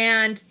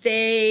 and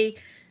they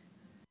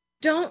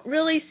don't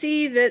really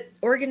see that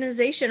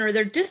organization or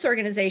their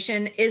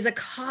disorganization is a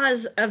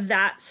cause of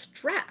that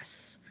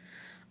stress.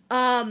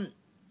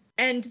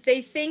 And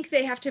they think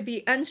they have to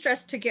be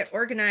unstressed to get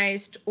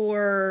organized,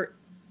 or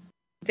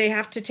they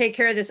have to take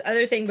care of this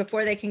other thing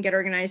before they can get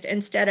organized,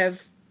 instead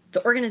of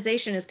the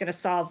organization is going to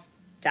solve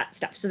that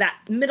stuff. So that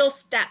middle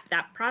step,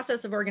 that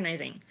process of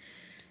organizing.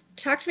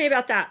 Talk to me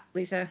about that,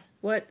 Lisa.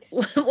 What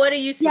do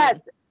you see? Yes.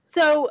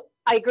 So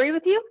I agree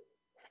with you.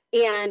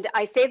 And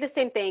I say the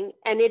same thing.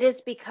 And it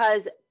is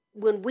because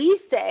when we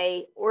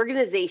say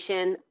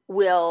organization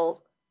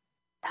will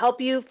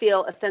help you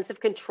feel a sense of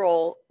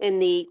control in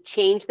the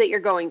change that you're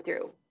going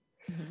through,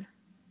 mm-hmm.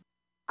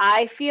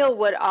 I feel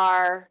what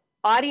our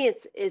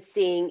audience is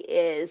seeing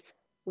is,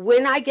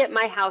 when I get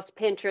my house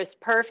Pinterest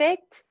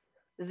perfect,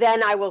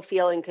 then I will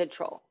feel in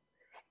control.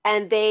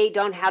 And they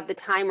don't have the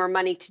time or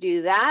money to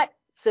do that,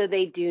 so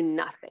they do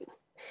nothing.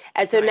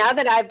 And so now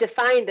that I've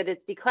defined that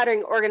it's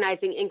decluttering,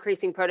 organizing,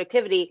 increasing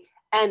productivity,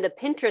 and the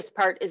Pinterest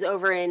part is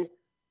over in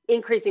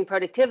increasing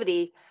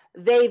productivity,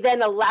 they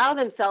then allow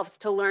themselves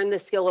to learn the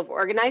skill of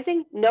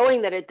organizing,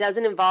 knowing that it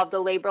doesn't involve the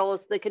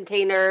labels, the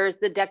containers,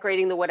 the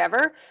decorating, the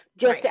whatever,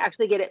 just to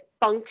actually get it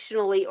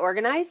functionally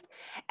organized.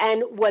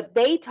 And what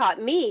they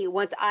taught me,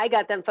 once I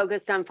got them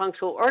focused on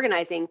functional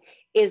organizing,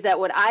 is that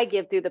what I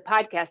give through the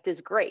podcast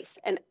is grace.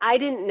 And I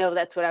didn't know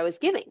that's what I was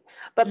giving.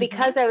 But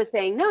because I was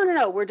saying,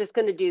 no, we're just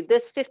going to do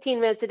this 15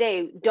 minutes a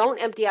day. Don't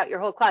empty out your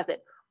whole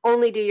closet.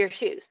 Only do your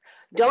shoes.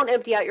 Don't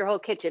empty out your whole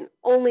kitchen.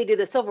 Only do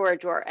the silverware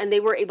drawer. And they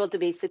were able to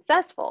be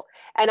successful.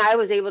 And I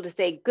was able to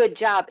say, good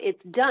job,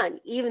 it's done,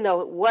 even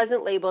though it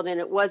wasn't labeled and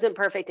it wasn't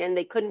perfect and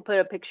they couldn't put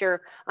a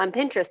picture on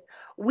Pinterest.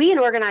 We in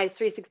Organized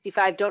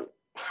 365 don't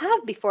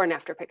have before and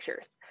after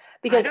pictures,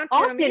 because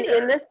often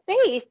in this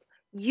space,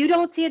 you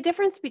don't see a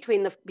difference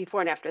between the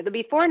before and after. The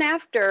before and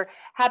after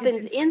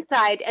happens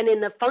inside and in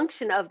the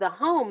function of the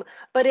home,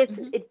 but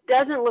it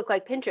doesn't look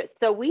like Pinterest.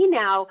 So we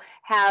now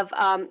have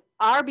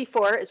our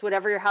before is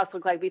whatever your house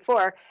looked like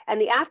before, and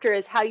the after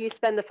is how you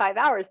spend the 5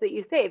 hours that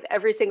you save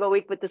every single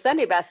week with the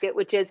Sunday basket,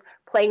 which is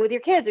playing with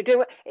your kids or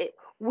doing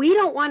we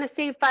don't want to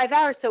save 5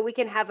 hours so we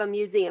can have a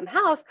museum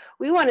house.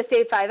 We want to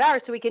save 5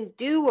 hours so we can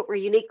do what we're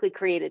uniquely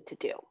created to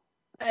do.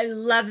 I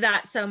love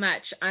that so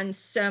much on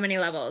so many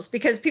levels,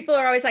 because people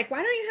are always like,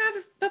 why don't you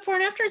have before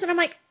and afters? And I'm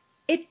like,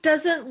 it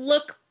doesn't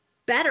look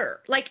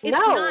better. Like, it's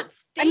not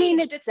staged. I mean,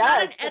 it's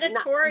not an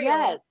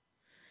editorial.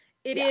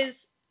 It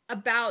is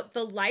about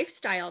the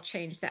lifestyle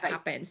change that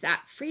happens,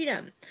 that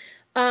freedom.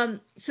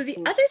 So the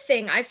other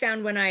thing I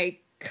found when I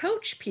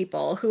coach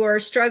people who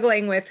are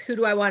struggling with who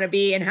do I want to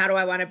be and how do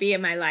I want to be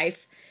in my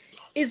life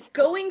is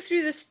going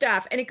through the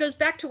stuff. And it goes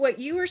back to what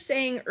you were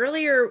saying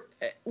earlier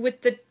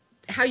with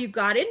how you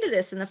got into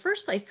this in the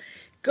first place.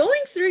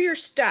 Going through your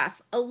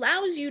stuff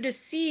allows you to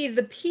see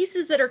the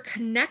pieces that are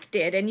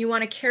connected and you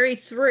want to carry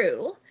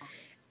through.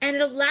 And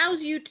it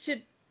allows you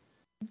to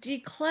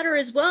declutter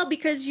as well,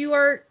 because you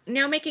are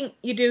now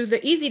you do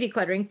the easy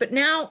decluttering, but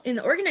now in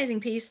the organizing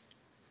piece,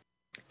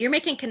 you're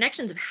making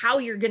connections of how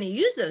you're going to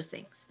use those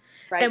things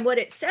and what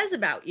it says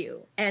about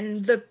you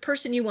and the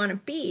person you want to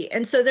be.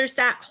 And so there's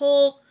that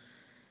whole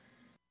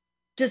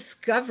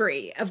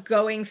discovery of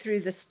going through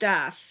the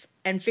stuff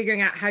and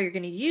figuring out how you're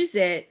going to use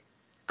it.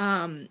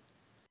 I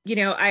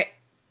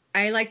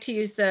like to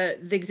use the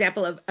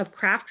example of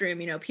craft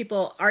room.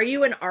 People, are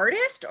you an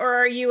artist or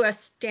are you a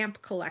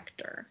stamp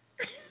collector?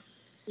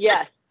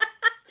 Yes.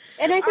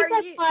 And I think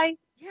that's why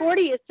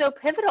 40 is so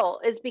pivotal,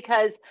 is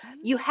because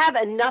you have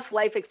enough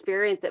life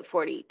experience at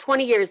 40,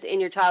 20 years in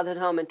your childhood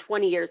home and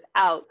 20 years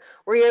out,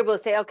 where you're able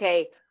to say,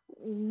 okay,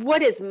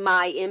 what is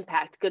my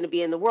impact going to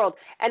be in the world?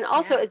 And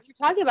also, as you're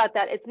talking about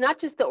that, it's not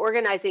just the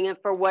organizing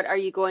it for what are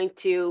you going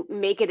to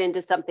make it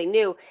into something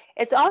new.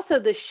 It's also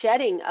the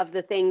shedding of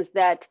the things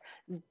that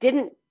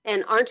didn't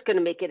and aren't going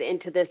to make it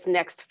into this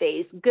next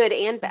phase, good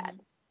and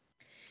bad.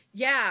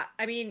 Yeah.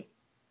 I mean,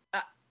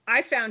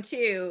 I found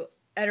too,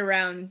 at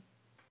around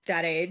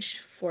that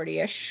age,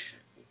 40-ish,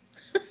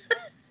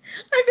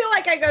 I feel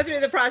like I go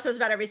through the process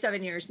about every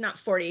 7 years, not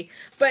 40,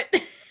 but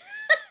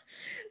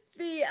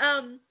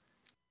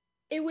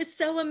it was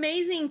so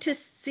amazing to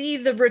see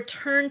the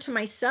return to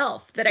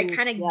myself, that I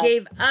kind of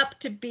gave up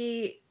to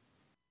be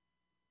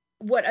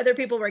what other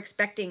people were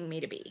expecting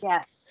me to be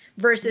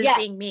versus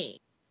being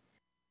me.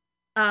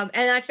 And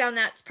I found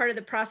that's part of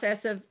the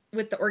process of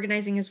with the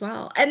organizing as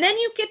well. And then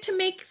you get to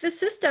make the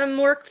system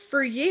work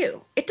for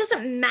you. It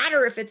doesn't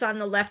matter if it's on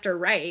the left or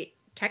right,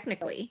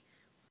 technically,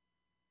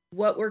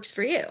 what works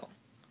for you.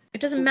 It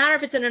doesn't matter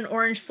if it's in an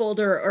orange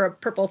folder or a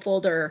purple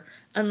folder,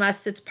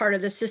 unless it's part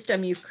of the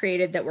system you've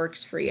created that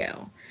works for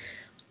you.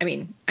 I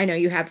mean, I know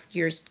you have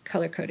yours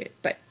color coded,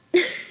 but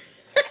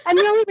and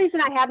the only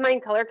reason I have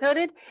mine color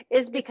coded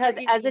is because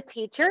as a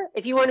teacher,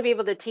 if you want to be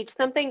able to teach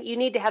something, you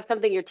need to have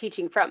something you're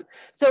teaching from.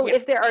 So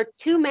if there are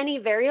too many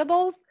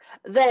variables,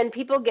 then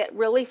people get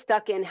really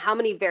stuck in how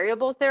many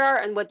variables there are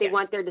and what they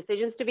want their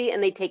decisions to be,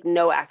 and they take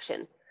no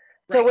action.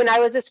 So when I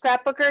was a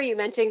scrapbooker, you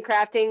mentioned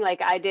crafting,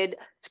 like I did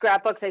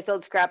scrapbooks. I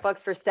sold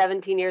scrapbooks for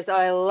 17 years. So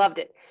I loved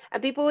it.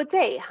 And people would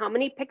say, how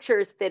many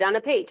pictures fit on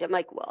a page? I'm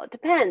like, well, it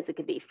depends. It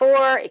could be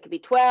 4, it could be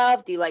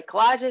 12. Do you like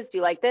collages? Do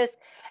you like this?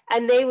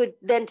 And they would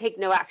then take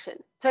no action.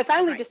 So I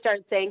finally just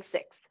started saying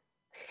 6.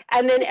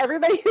 And then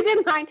everybody who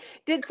did mine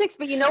did 6.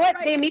 But you know what?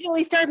 They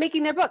immediately started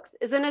making their books.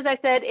 As soon as I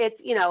said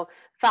it's,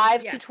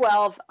 5 to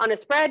 12 on a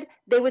spread,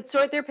 they would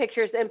sort their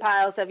pictures in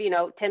piles of,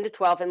 10 to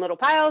 12 in little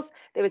piles.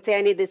 They would say,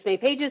 I need this many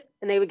pages,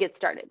 and they would get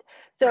started.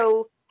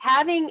 So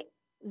having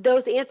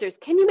those answers,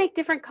 can you make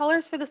different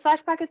colors for the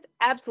slash pockets?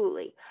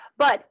 Absolutely.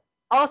 But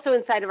also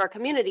inside of our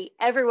community,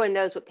 everyone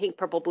knows what pink,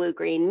 purple, blue,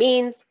 green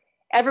means.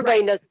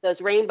 Everybody knows what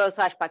those rainbow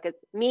slash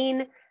pockets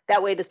mean.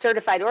 That way the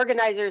certified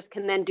organizers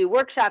can then do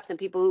workshops, and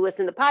people who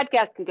listen to the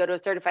podcast can go to a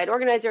certified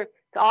organizer.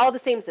 It's all the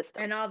same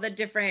system. And all the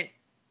different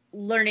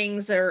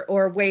learnings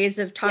or ways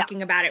of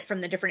talking about it from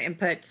the different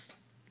inputs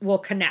will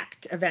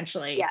connect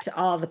eventually to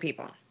all the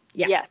people.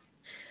 Yes.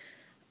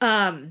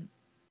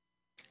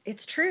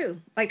 It's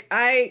true. Like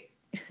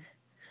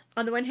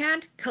on the one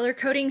hand, color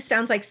coding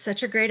sounds like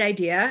such a great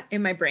idea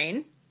in my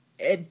brain.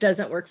 It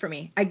doesn't work for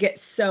me. I get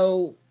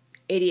so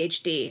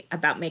ADHD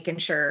about making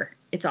sure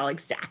it's all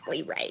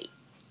exactly right.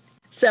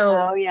 So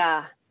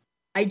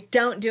I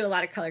don't do a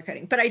lot of color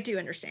coding, but I do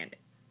understand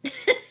it.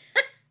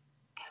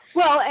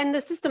 Well, and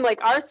the system,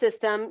 like our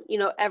system,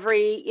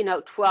 every,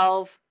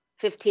 12,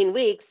 15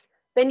 weeks,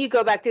 then you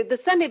go back to the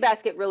Sunday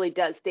basket really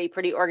does stay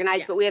pretty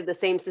organized, but we have the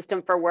same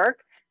system for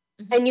work.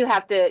 And you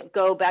have to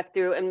go back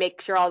through and make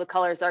sure all the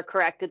colors are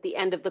correct at the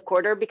end of the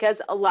quarter, because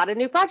a lot of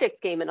new projects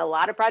came and a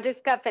lot of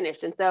projects got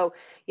finished. And so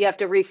you have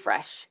to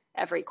refresh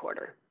every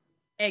quarter.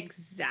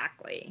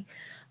 Exactly.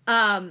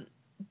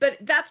 But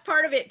that's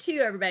part of it too,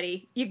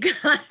 everybody. You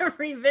got to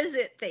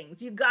revisit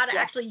things. You got to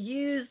actually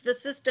use the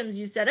systems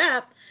you set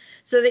up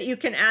so that you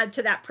can add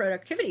to that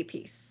productivity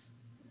piece.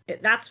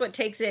 That's what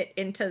takes it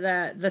into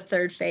the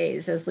third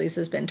phase, as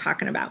Lisa's been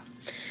talking about.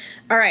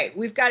 All right,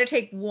 we've got to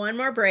take one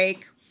more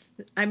break.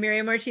 I'm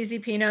Miriam Ortiz y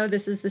Pino.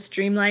 This is the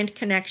Streamlined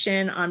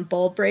Connection on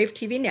Bold Brave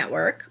TV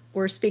Network.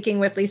 We're speaking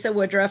with Lisa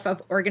Woodruff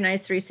of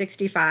Organize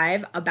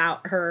 365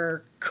 about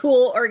her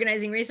cool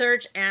organizing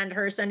research and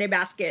her Sunday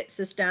basket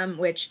system,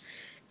 which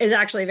is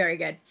actually very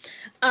good.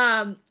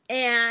 And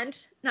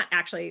not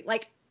actually,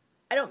 like,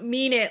 I don't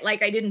mean it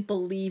like I didn't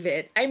believe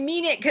it. I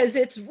mean it because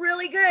it's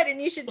really good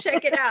and you should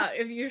check it out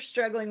if you're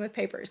struggling with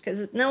papers,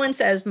 because no one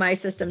says my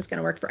system's going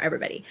to work for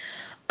everybody.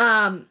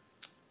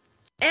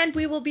 And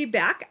we will be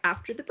back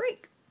after the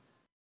break.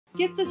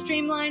 Get the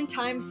Streamlined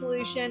Time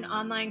Solution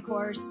online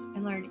course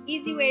and learn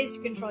easy ways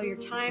to control your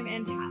time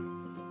and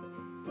tasks.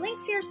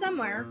 Links here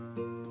somewhere.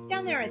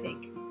 Down there, I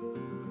think.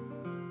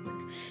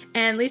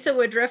 And Lisa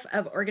Woodruff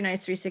of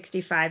Organize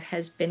 365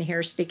 has been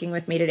here speaking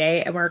with me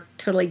today, and we're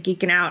totally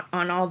geeking out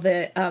on all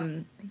the,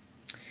 the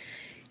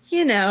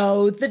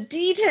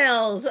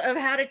details of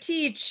how to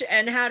teach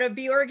and how to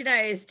be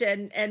organized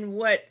and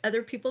what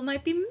other people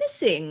might be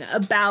missing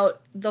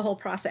about the whole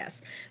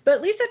process.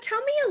 But Lisa, tell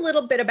me a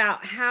little bit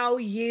about how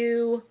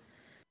you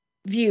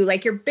view,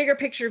 like your bigger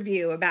picture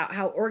view about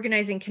how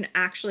organizing can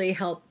actually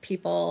help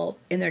people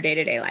in their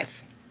day-to-day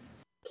life.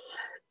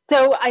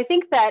 So I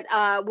think that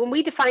when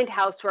we defined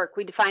housework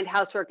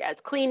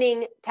as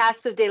cleaning,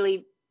 tasks of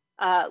daily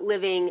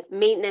living,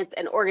 maintenance,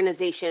 and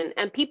organization.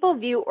 And people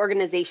view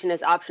organization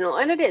as optional,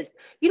 and it is.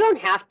 You don't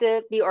have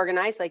to be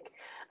organized. Like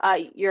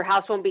your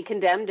house won't be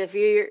condemned if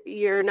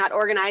you're not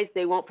organized.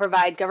 They won't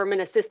provide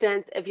government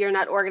assistance if you're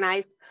not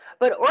organized.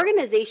 But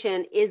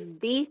organization is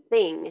the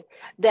thing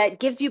that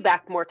gives you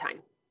back more time.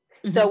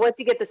 Mm-hmm. So once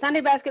you get the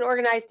Sunday basket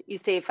organized, you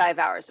save 5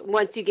 hours.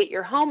 Once you get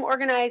your home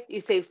organized, you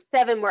save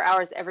 7 more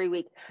hours every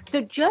week.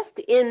 So just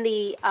in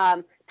the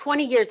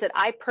 20 years that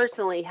I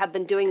personally have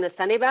been doing the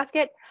Sunday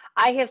basket,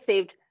 I have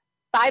saved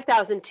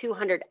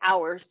 5,200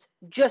 hours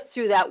just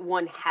through that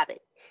one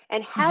habit.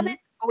 And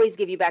habits always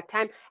give you back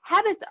time.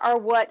 Habits are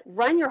what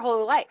run your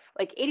whole life.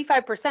 Like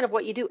 85% of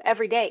what you do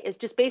every day is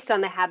just based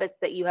on the habits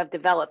that you have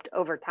developed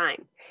over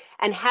time.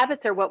 And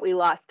habits are what we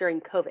lost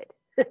during COVID.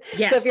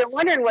 Yes. So if you're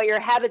wondering what your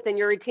habits and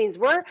your routines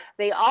were,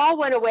 they all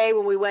went away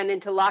when we went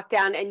into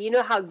lockdown. And you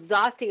know how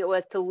exhausting it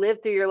was to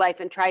live through your life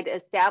and try to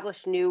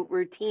establish new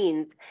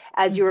routines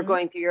as you were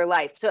going through your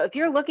life. So if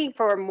you're looking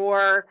for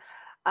more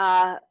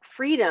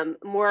freedom,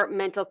 more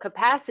mental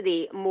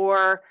capacity,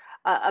 more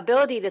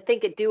ability to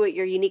think and do what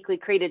you're uniquely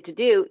created to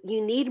do,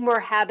 you need more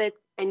habits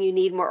and you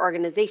need more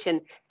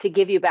organization to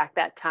give you back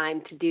that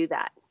time to do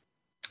that.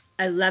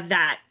 I love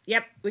that.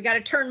 Yep. We got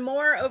to turn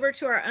more over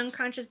to our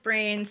unconscious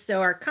brains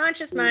so our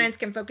conscious minds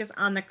can focus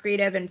on the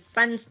creative and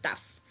fun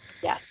stuff.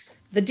 Yeah.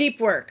 The deep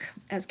work,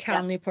 as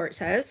Cal Newport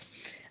says.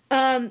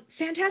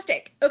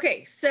 Fantastic.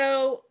 Okay.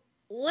 So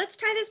let's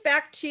tie this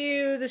back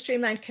to the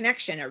Streamlined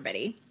Connection,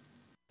 everybody.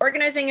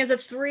 Organizing is a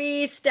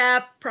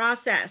 3-step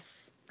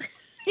process.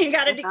 You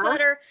got to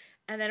declutter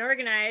and then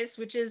organize,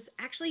 which is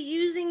actually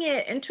using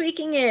it and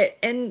tweaking it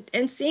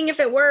and seeing if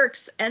it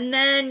works. And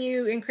then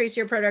you increase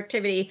your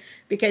productivity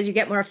because you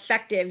get more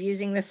effective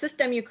using the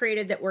system you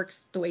created that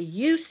works the way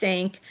you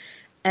think.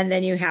 And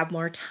then you have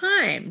more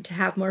time to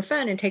have more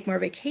fun and take more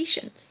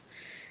vacations.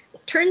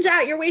 Turns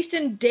out you're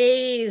wasting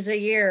days a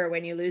year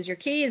when you lose your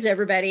keys,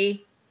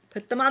 everybody.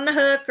 Put them on the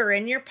hook or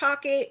in your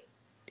pocket,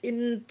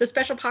 in the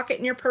special pocket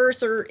in your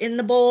purse or in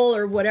the bowl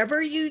or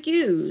whatever you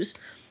use.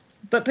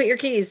 But put your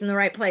keys in the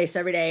right place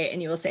every day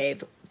and you will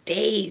save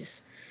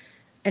days.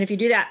 And if you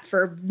do that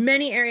for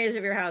many areas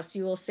of your house,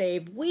 you will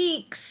save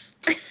weeks,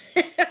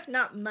 if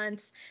not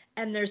months.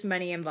 And there's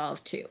money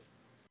involved too.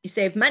 You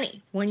save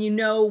money when you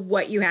know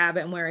what you have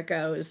and where it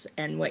goes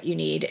and what you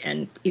need.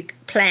 And you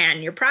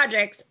plan your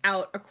projects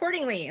out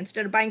accordingly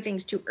instead of buying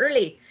things too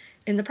early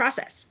in the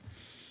process.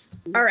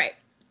 All right.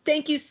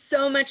 Thank you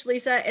so much,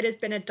 Lisa. It has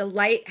been a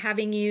delight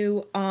having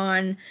you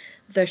on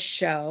the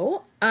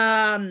show.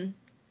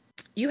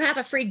 You have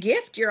a free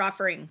gift you're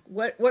offering.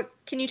 What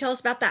can you tell us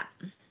about that?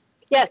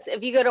 Yes,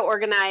 if you go to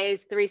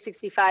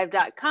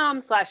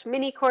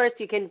organize365.com/mini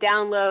course, you can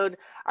download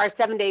our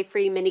 7-day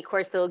free mini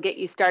course that will get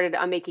you started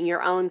on making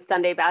your own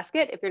Sunday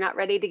basket if you're not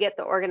ready to get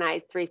the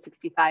Organize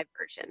 365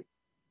 version.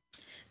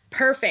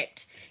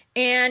 Perfect.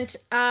 And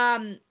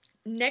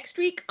next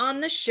week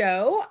on the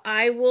show,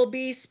 I will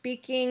be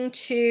speaking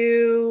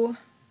to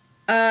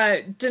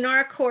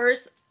Dinara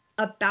Kors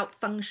about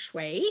feng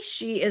shui.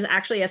 She is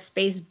actually a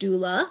space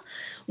doula,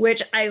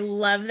 which I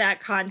love that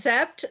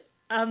concept.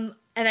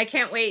 And I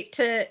can't wait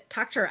to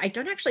talk to her. I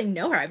don't actually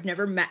know her. I've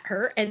never met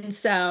her. And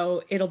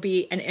so it'll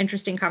be an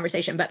interesting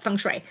conversation. But feng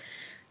shui,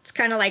 it's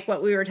kind of like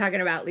what we were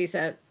talking about,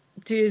 Lisa.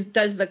 Does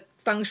the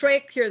feng shui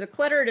cure the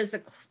clutter? Does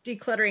the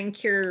decluttering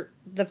cure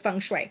the feng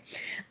shui?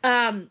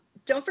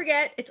 Don't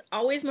forget, it's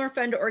always more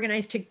fun to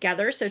organize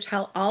together. So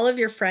tell all of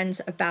your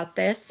friends about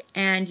this.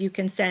 And you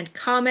can send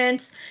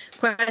comments,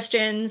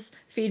 questions,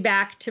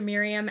 feedback to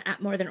Miriam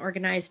at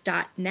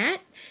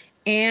morethanorganized.net.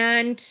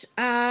 And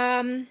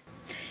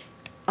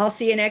I'll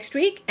see you next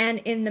week. And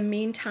in the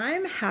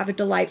meantime, have a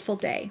delightful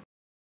day.